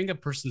you're hearing a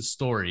person's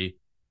story,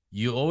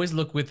 you always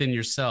look within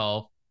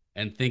yourself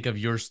and think of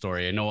your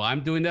story. I know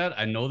I'm doing that.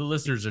 I know the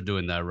listeners are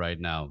doing that right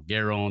now,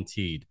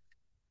 guaranteed.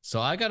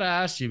 So I gotta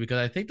ask you, because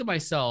I think to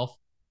myself,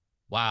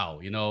 wow,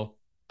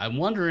 I'm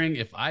wondering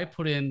if I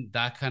put in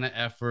that kind of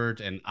effort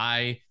and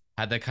I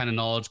had that kind of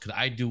knowledge, could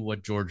I do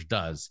what George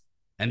does?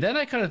 And then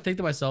I kind of think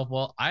to myself,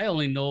 well, I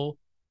only know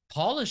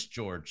polished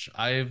George.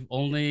 I've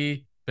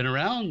only been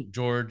around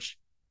George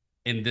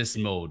in this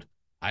mode.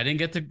 I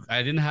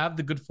didn't have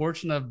the good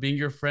fortune of being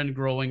your friend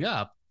growing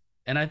up.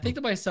 And I think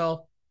to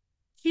myself,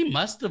 he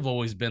must have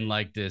always been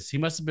like this. He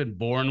must have been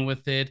born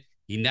with it.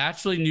 He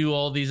naturally knew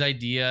all these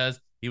ideas.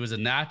 He was a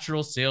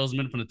natural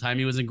salesman from the time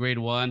he was in grade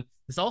one.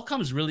 This all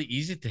comes really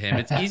easy to him.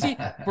 It's easy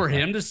for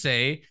him to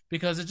say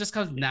because it just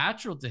comes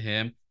natural to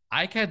him.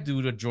 I can't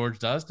do what George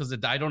does because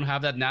I don't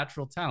have that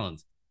natural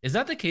talent. Is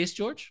that the case,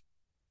 George?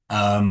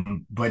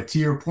 But to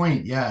your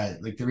point, yeah,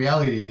 like the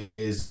reality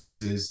is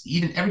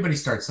even everybody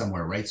starts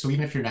somewhere, right? So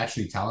even if you're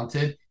naturally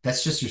talented,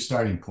 that's just your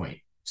starting point.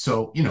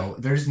 So,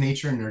 there's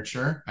nature and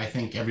nurture. I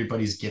think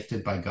everybody's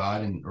gifted by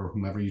God and or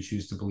whomever you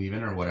choose to believe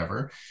in or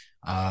whatever,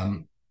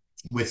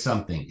 with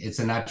something. It's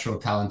a natural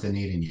talent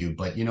innate in you.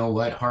 But you know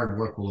what? Hard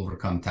work will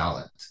overcome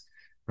talent,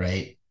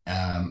 right?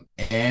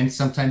 And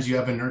sometimes you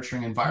have a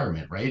nurturing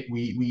environment, right?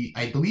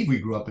 I believe we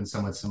grew up in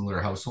somewhat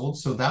similar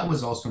households. So that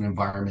was also an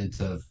environment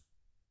of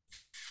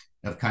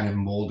kind of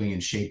molding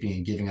and shaping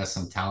and giving us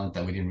some talent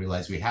that we didn't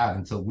realize we have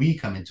until we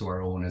come into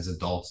our own as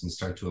adults and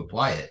start to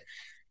apply it.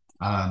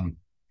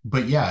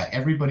 But yeah,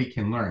 everybody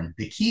can learn.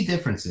 The key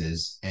difference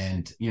is,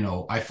 and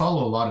I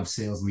follow a lot of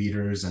sales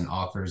leaders and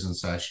authors and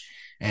such,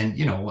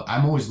 and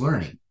I'm always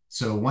learning.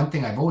 So one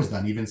thing I've always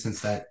done, even since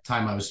that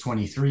time I was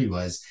 23,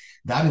 was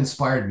that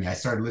inspired me. I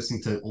started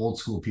listening to old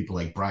school people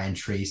like Brian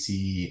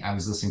Tracy. I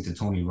was listening to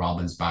Tony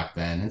Robbins back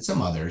then and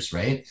some others,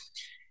 right?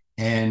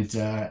 And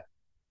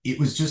it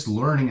was just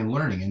learning and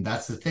learning. And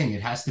that's the thing.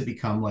 It has to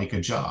become like a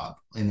job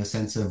in the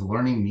sense of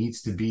learning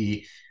needs to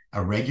be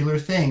a regular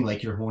thing,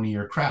 like you're honing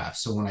your craft.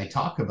 So when I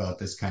talk about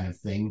this kind of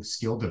thing,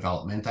 skill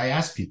development, I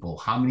ask people,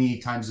 how many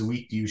times a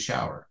week do you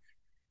shower?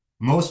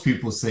 Most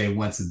people say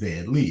once a day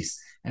at least.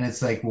 And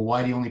it's like, well,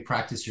 why do you only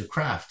practice your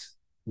craft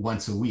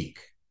once a week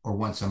or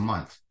once a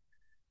month?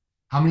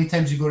 How many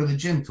times do you go to the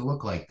gym to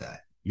look like that?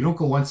 You don't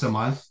go once a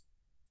month.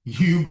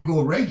 You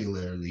go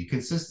regularly,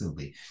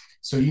 consistently.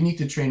 So you need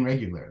to train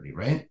regularly,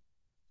 right?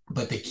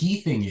 But the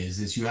key thing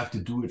is you have to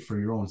do it for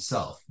your own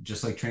self.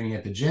 Just like training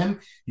at the gym,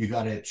 you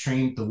got to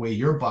train the way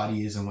your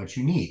body is and what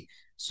you need.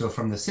 So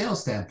from the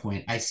sales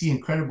standpoint, I see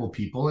incredible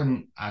people,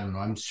 and I don't know,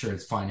 I'm sure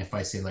it's fine if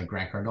I say like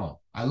Grant Cardone.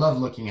 I love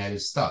looking at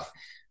his stuff.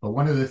 But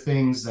one of the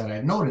things that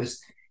I've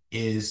noticed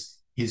is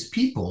his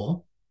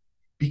people,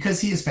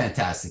 because he is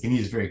fantastic and he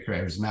is very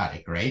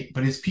charismatic, right?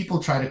 But his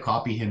people try to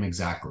copy him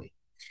exactly.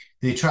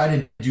 They try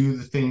to do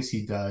the things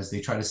he does. They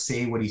try to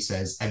say what he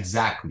says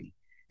exactly.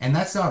 And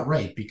that's not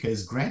right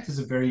because Grant is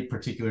a very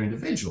particular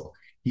individual.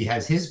 He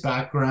has his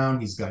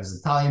background, he's got his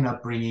Italian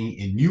upbringing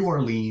in New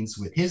Orleans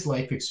with his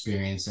life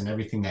experience and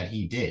everything that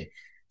he did.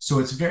 So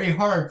it's very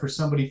hard for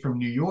somebody from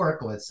New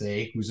York, let's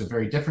say, who's a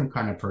very different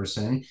kind of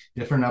person,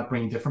 different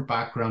upbringing, different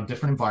background,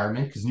 different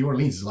environment, because New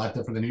Orleans is a lot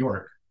different than New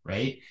York,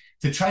 right?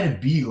 To try to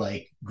be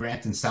like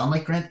Grant and sound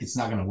like Grant, it's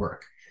not going to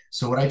work.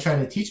 So what I try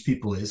to teach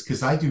people is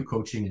because I do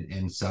coaching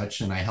and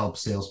such, and I help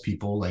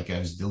salespeople. Like I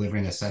was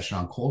delivering a session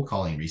on cold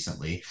calling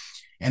recently,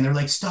 and they're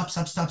like, "Stop,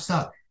 stop, stop,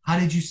 stop! How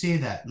did you say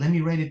that? Let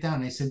me write it down."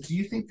 And I said, "Do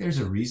you think there's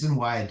a reason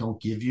why I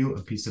don't give you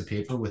a piece of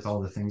paper with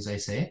all the things I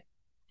say?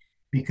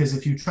 Because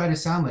if you try to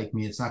sound like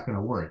me, it's not going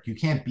to work. You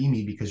can't be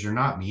me because you're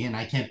not me, and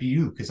I can't be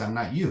you because I'm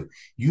not you.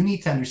 You need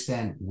to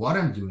understand what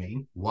I'm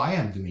doing, why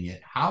I'm doing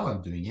it, how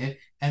I'm doing it,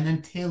 and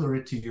then tailor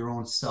it to your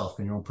own self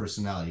and your own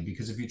personality.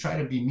 Because if you try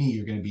to be me,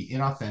 you're going to be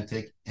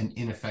inauthentic and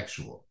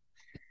ineffectual.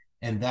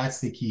 And that's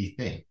the key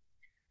thing.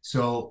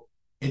 So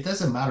it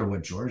doesn't matter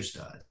what George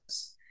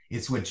does,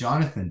 it's what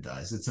Jonathan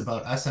does. It's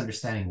about us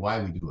understanding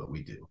why we do what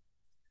we do,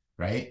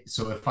 right?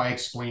 So if I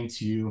explain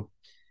to you,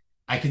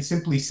 I can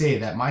simply say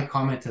that my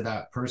comment to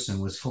that person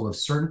was full of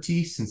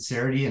certainty,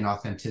 sincerity, and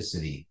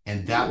authenticity.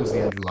 And that was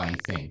the underlying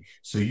thing.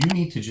 So you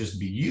need to just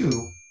be you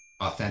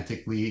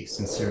authentically,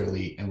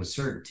 sincerely, and with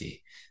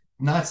certainty,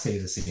 not say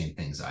the same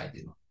things I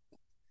do.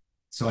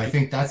 So I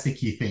think that's the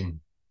key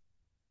thing.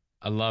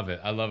 I love it.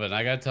 I love it. And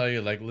I gotta tell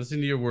you, like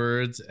listening to your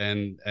words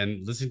and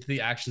listening to the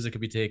actions that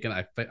could be taken,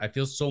 I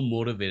feel so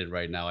motivated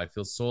right now. I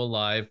feel so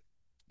alive,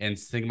 and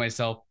think to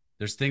myself,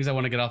 there's things I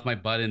want to get off my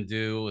butt and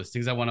do. There's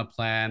things I want to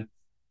plan.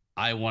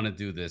 I want to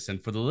do this.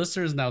 And for the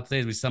listeners now today,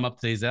 as we sum up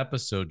today's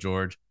episode,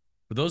 George,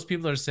 for those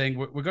people that are saying,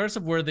 regardless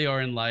of where they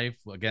are in life,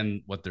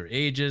 again, what their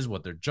age is,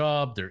 what their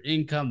job, their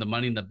income, the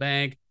money in the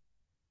bank,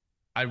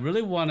 I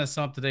really want to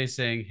sum up today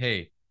saying,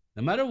 hey,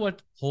 no matter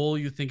what hole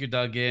you think you're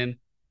dug in,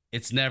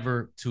 it's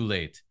never too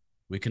late.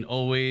 We can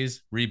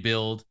always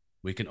rebuild.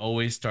 We can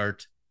always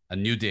start a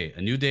new day.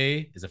 A new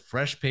day is a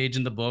fresh page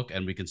in the book,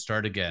 and we can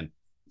start again.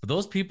 For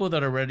those people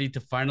that are ready to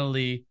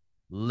finally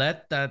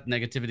let that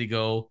negativity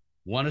go,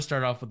 want to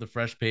start off with a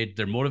fresh page,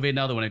 they're motivated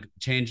now, they want to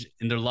change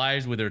in their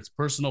lives, whether it's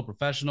personal,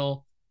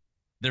 professional,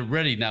 they're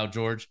ready now,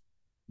 George.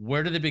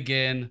 Where do they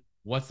begin?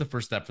 What's the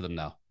first step for them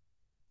now?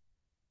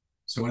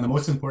 So one of the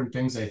most important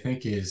things I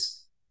think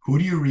is who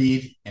do you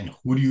read and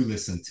who do you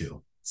listen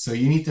to? So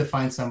you need to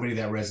find somebody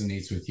that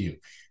resonates with you.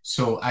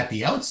 So at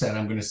the outset,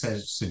 I'm going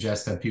to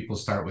suggest that people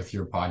start with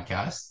your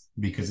podcast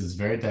because it's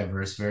very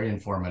diverse, very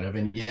informative.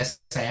 And yes,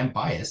 I am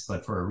biased,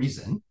 but for a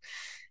reason.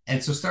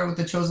 And so start with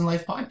the Chosen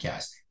Life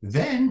podcast.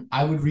 Then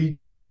I would read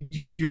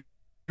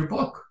your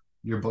book.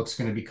 Your book's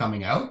going to be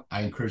coming out.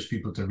 I encourage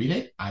people to read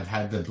it. I've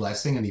had the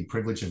blessing and the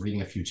privilege of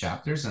reading a few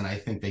chapters, and I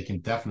think they can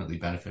definitely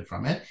benefit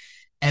from it.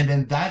 And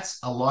then that's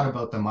a lot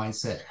about the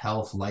mindset,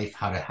 health, life,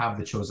 how to have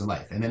the chosen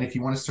life. And then if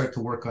you want to start to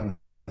work on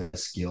the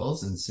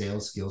skills and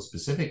sales skills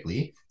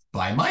specifically,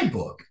 buy my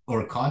book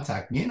or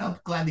contact me and I'll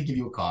gladly give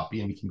you a copy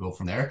and we can go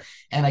from there.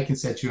 And I can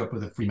set you up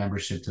with a free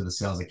membership to the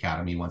Sales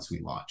Academy once we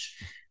launch.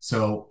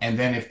 So, and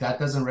then if that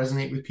doesn't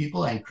resonate with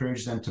people, I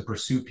encourage them to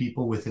pursue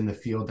people within the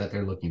field that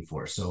they're looking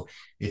for. So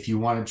if you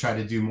want to try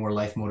to do more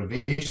life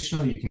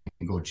motivational, you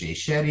can go Jay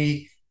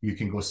Shetty, you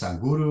can go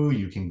Sanguru,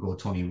 you can go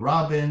Tony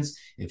Robbins.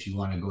 If you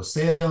want to go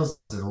sales,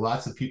 there are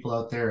lots of people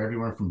out there,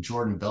 everyone from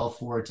Jordan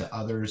Belfort to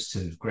others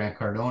to Grant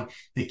Cardone.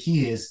 The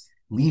key is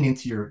lean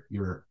into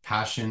your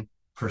passion,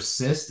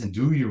 persist and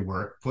do your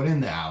work, put in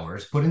the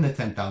hours, put in the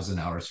 10,000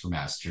 hours for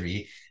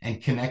mastery,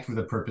 and connect with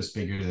a purpose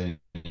bigger than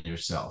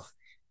yourself.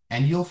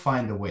 And you'll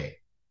find a way.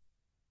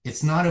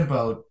 It's not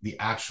about the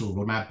actual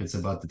roadmap, it's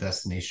about the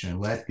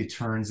destination. Let the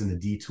turns and the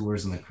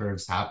detours and the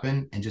curves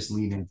happen and just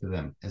lean into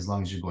them as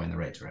long as you're going the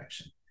right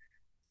direction.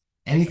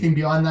 Anything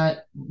beyond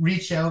that,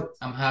 reach out.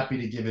 I'm happy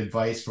to give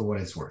advice for what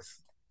it's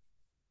worth.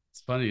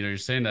 It's funny, you're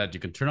saying that you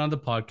can turn on the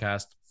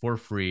podcast for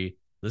free,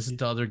 listen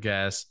to other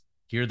guests,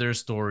 hear their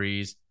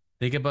stories,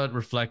 think about,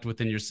 reflect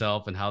within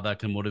yourself and how that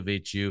can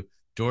motivate you.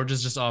 George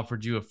has just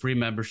offered you a free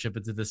membership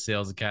into the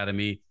Sales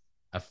Academy,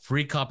 a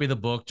free copy of the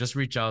book. Just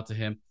reach out to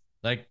him.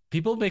 Like,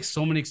 people make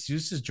so many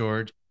excuses,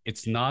 George.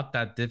 It's not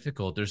that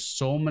difficult. There's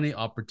so many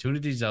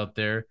opportunities out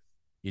there.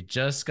 You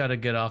just got to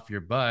get off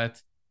your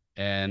butt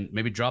and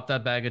maybe drop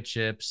that bag of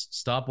chips,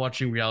 stop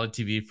watching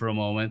reality TV for a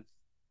moment,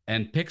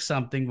 and pick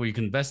something where you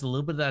can invest a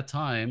little bit of that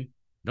time. You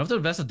don't have to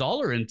invest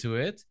 $1 into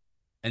it,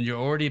 and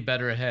you're already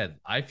better ahead.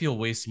 I feel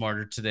way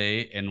smarter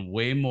today and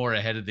way more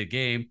ahead of the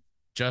game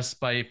just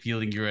by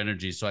feeling your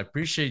energy. So I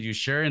appreciate you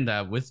sharing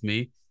that with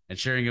me and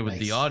sharing it with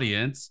the Nice.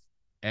 audience.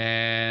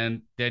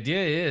 And the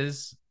idea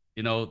is,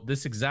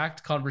 this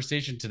exact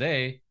conversation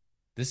today,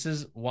 this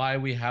is why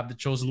we have the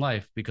chosen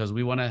life, because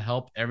we want to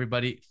help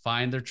everybody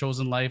find their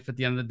chosen life at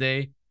the end of the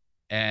day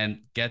and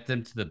get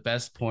them to the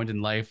best point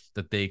in life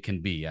that they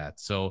can be at.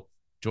 So,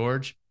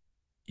 George,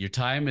 your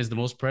time is the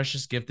most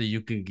precious gift that you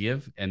can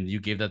give, and you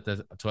gave that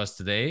to us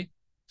today.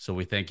 So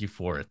we thank you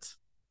for it.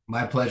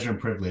 My pleasure and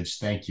privilege.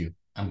 Thank you.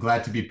 I'm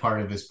glad to be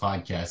part of this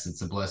podcast.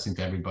 It's a blessing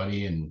to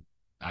everybody. And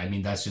I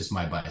mean, that's just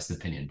my biased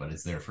opinion, but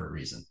it's there for a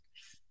reason.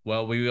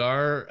 Well, we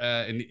are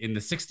in the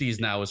 60s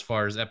now as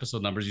far as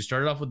episode numbers. You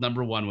started off with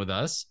number one with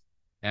us,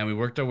 and we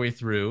worked our way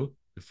through.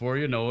 Before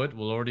you know it,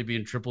 we'll already be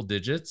in triple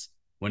digits.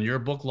 When your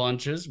book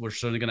launches, we're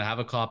certainly going to have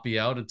a copy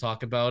out and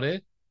talk about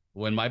it.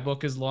 When my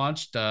book is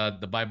launched,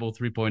 the Bible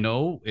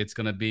 3.0, it's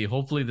going to be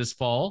hopefully this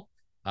fall.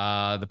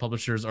 The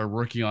publishers are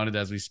working on it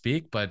as we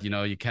speak, but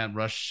you can't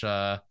rush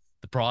the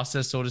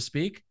process, so to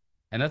speak.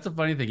 And that's a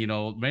funny thing.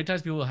 Many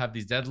times people have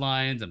these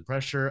deadlines and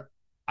pressure.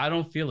 I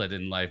don't feel it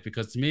in life,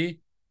 because to me,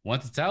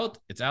 once it's out,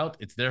 it's out.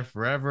 It's there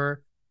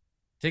forever.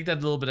 Take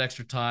that little bit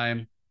extra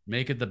time,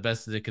 make it the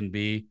best that it can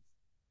be.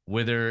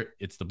 Whether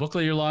it's the book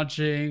that you're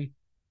launching,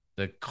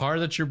 the car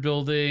that you're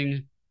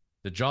building,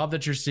 the job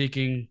that you're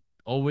seeking,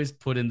 always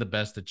put in the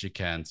best that you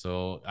can.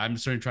 So I'm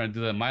certainly trying to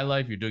do that in my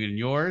life. You're doing it in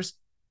yours.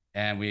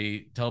 And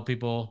we tell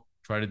people,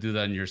 try to do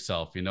that in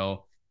yourself.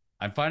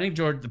 I'm finding,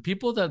 George, the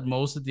people that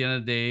most at the end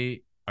of the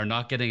day are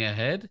not getting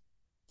ahead,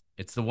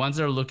 it's the ones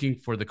that are looking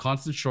for the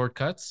constant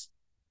shortcuts.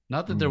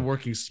 Not that they're Mm.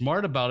 working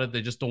smart about it,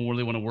 they just don't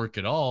really want to work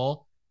at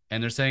all.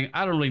 And they're saying,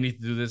 I don't really need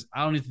to do this.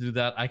 I don't need to do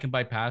that. I can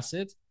bypass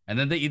it. And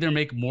then they either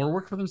make more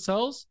work for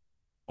themselves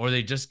or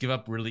they just give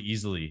up really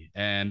easily.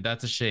 And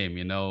that's a shame.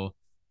 A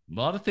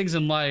lot of things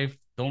in life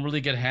don't really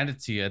get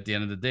handed to you at the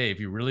end of the day. If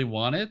you really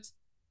want it,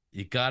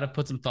 you got to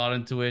put some thought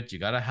into it. You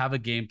got to have a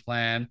game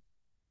plan,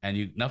 and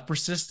enough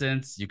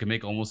persistence, you can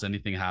make almost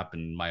anything happen,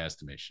 in my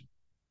estimation.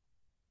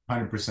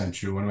 100%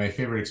 true. One of my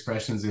favorite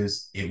expressions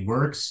is it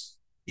works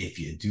if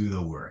you do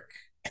the work.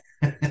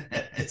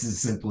 It's as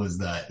simple as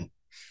that.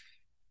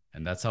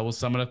 And that's how we'll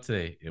sum it up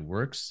today. It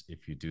works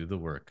if you do the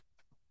work.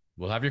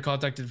 We'll have your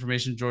contact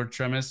information, George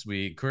Tremis.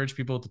 We encourage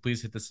people to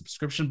please hit the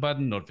subscription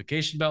button,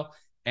 notification bell,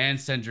 and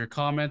send your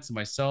comments to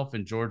myself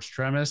and George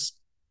Tremis.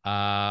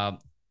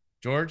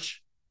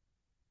 George,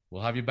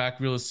 we'll have you back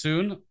real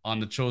soon on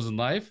The Chosen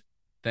Life.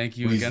 Thank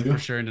you Please again for do.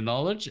 sharing the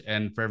knowledge,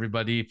 and for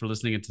everybody for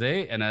listening in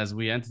today. And as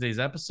we end today's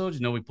episode,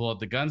 we pull out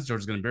the guns.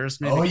 George is going to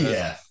embarrass me Oh, because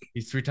yeah.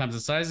 he's 3 times the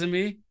size of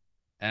me.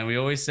 And we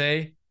always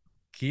say,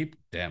 keep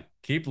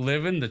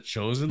living the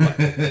chosen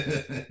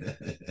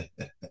life.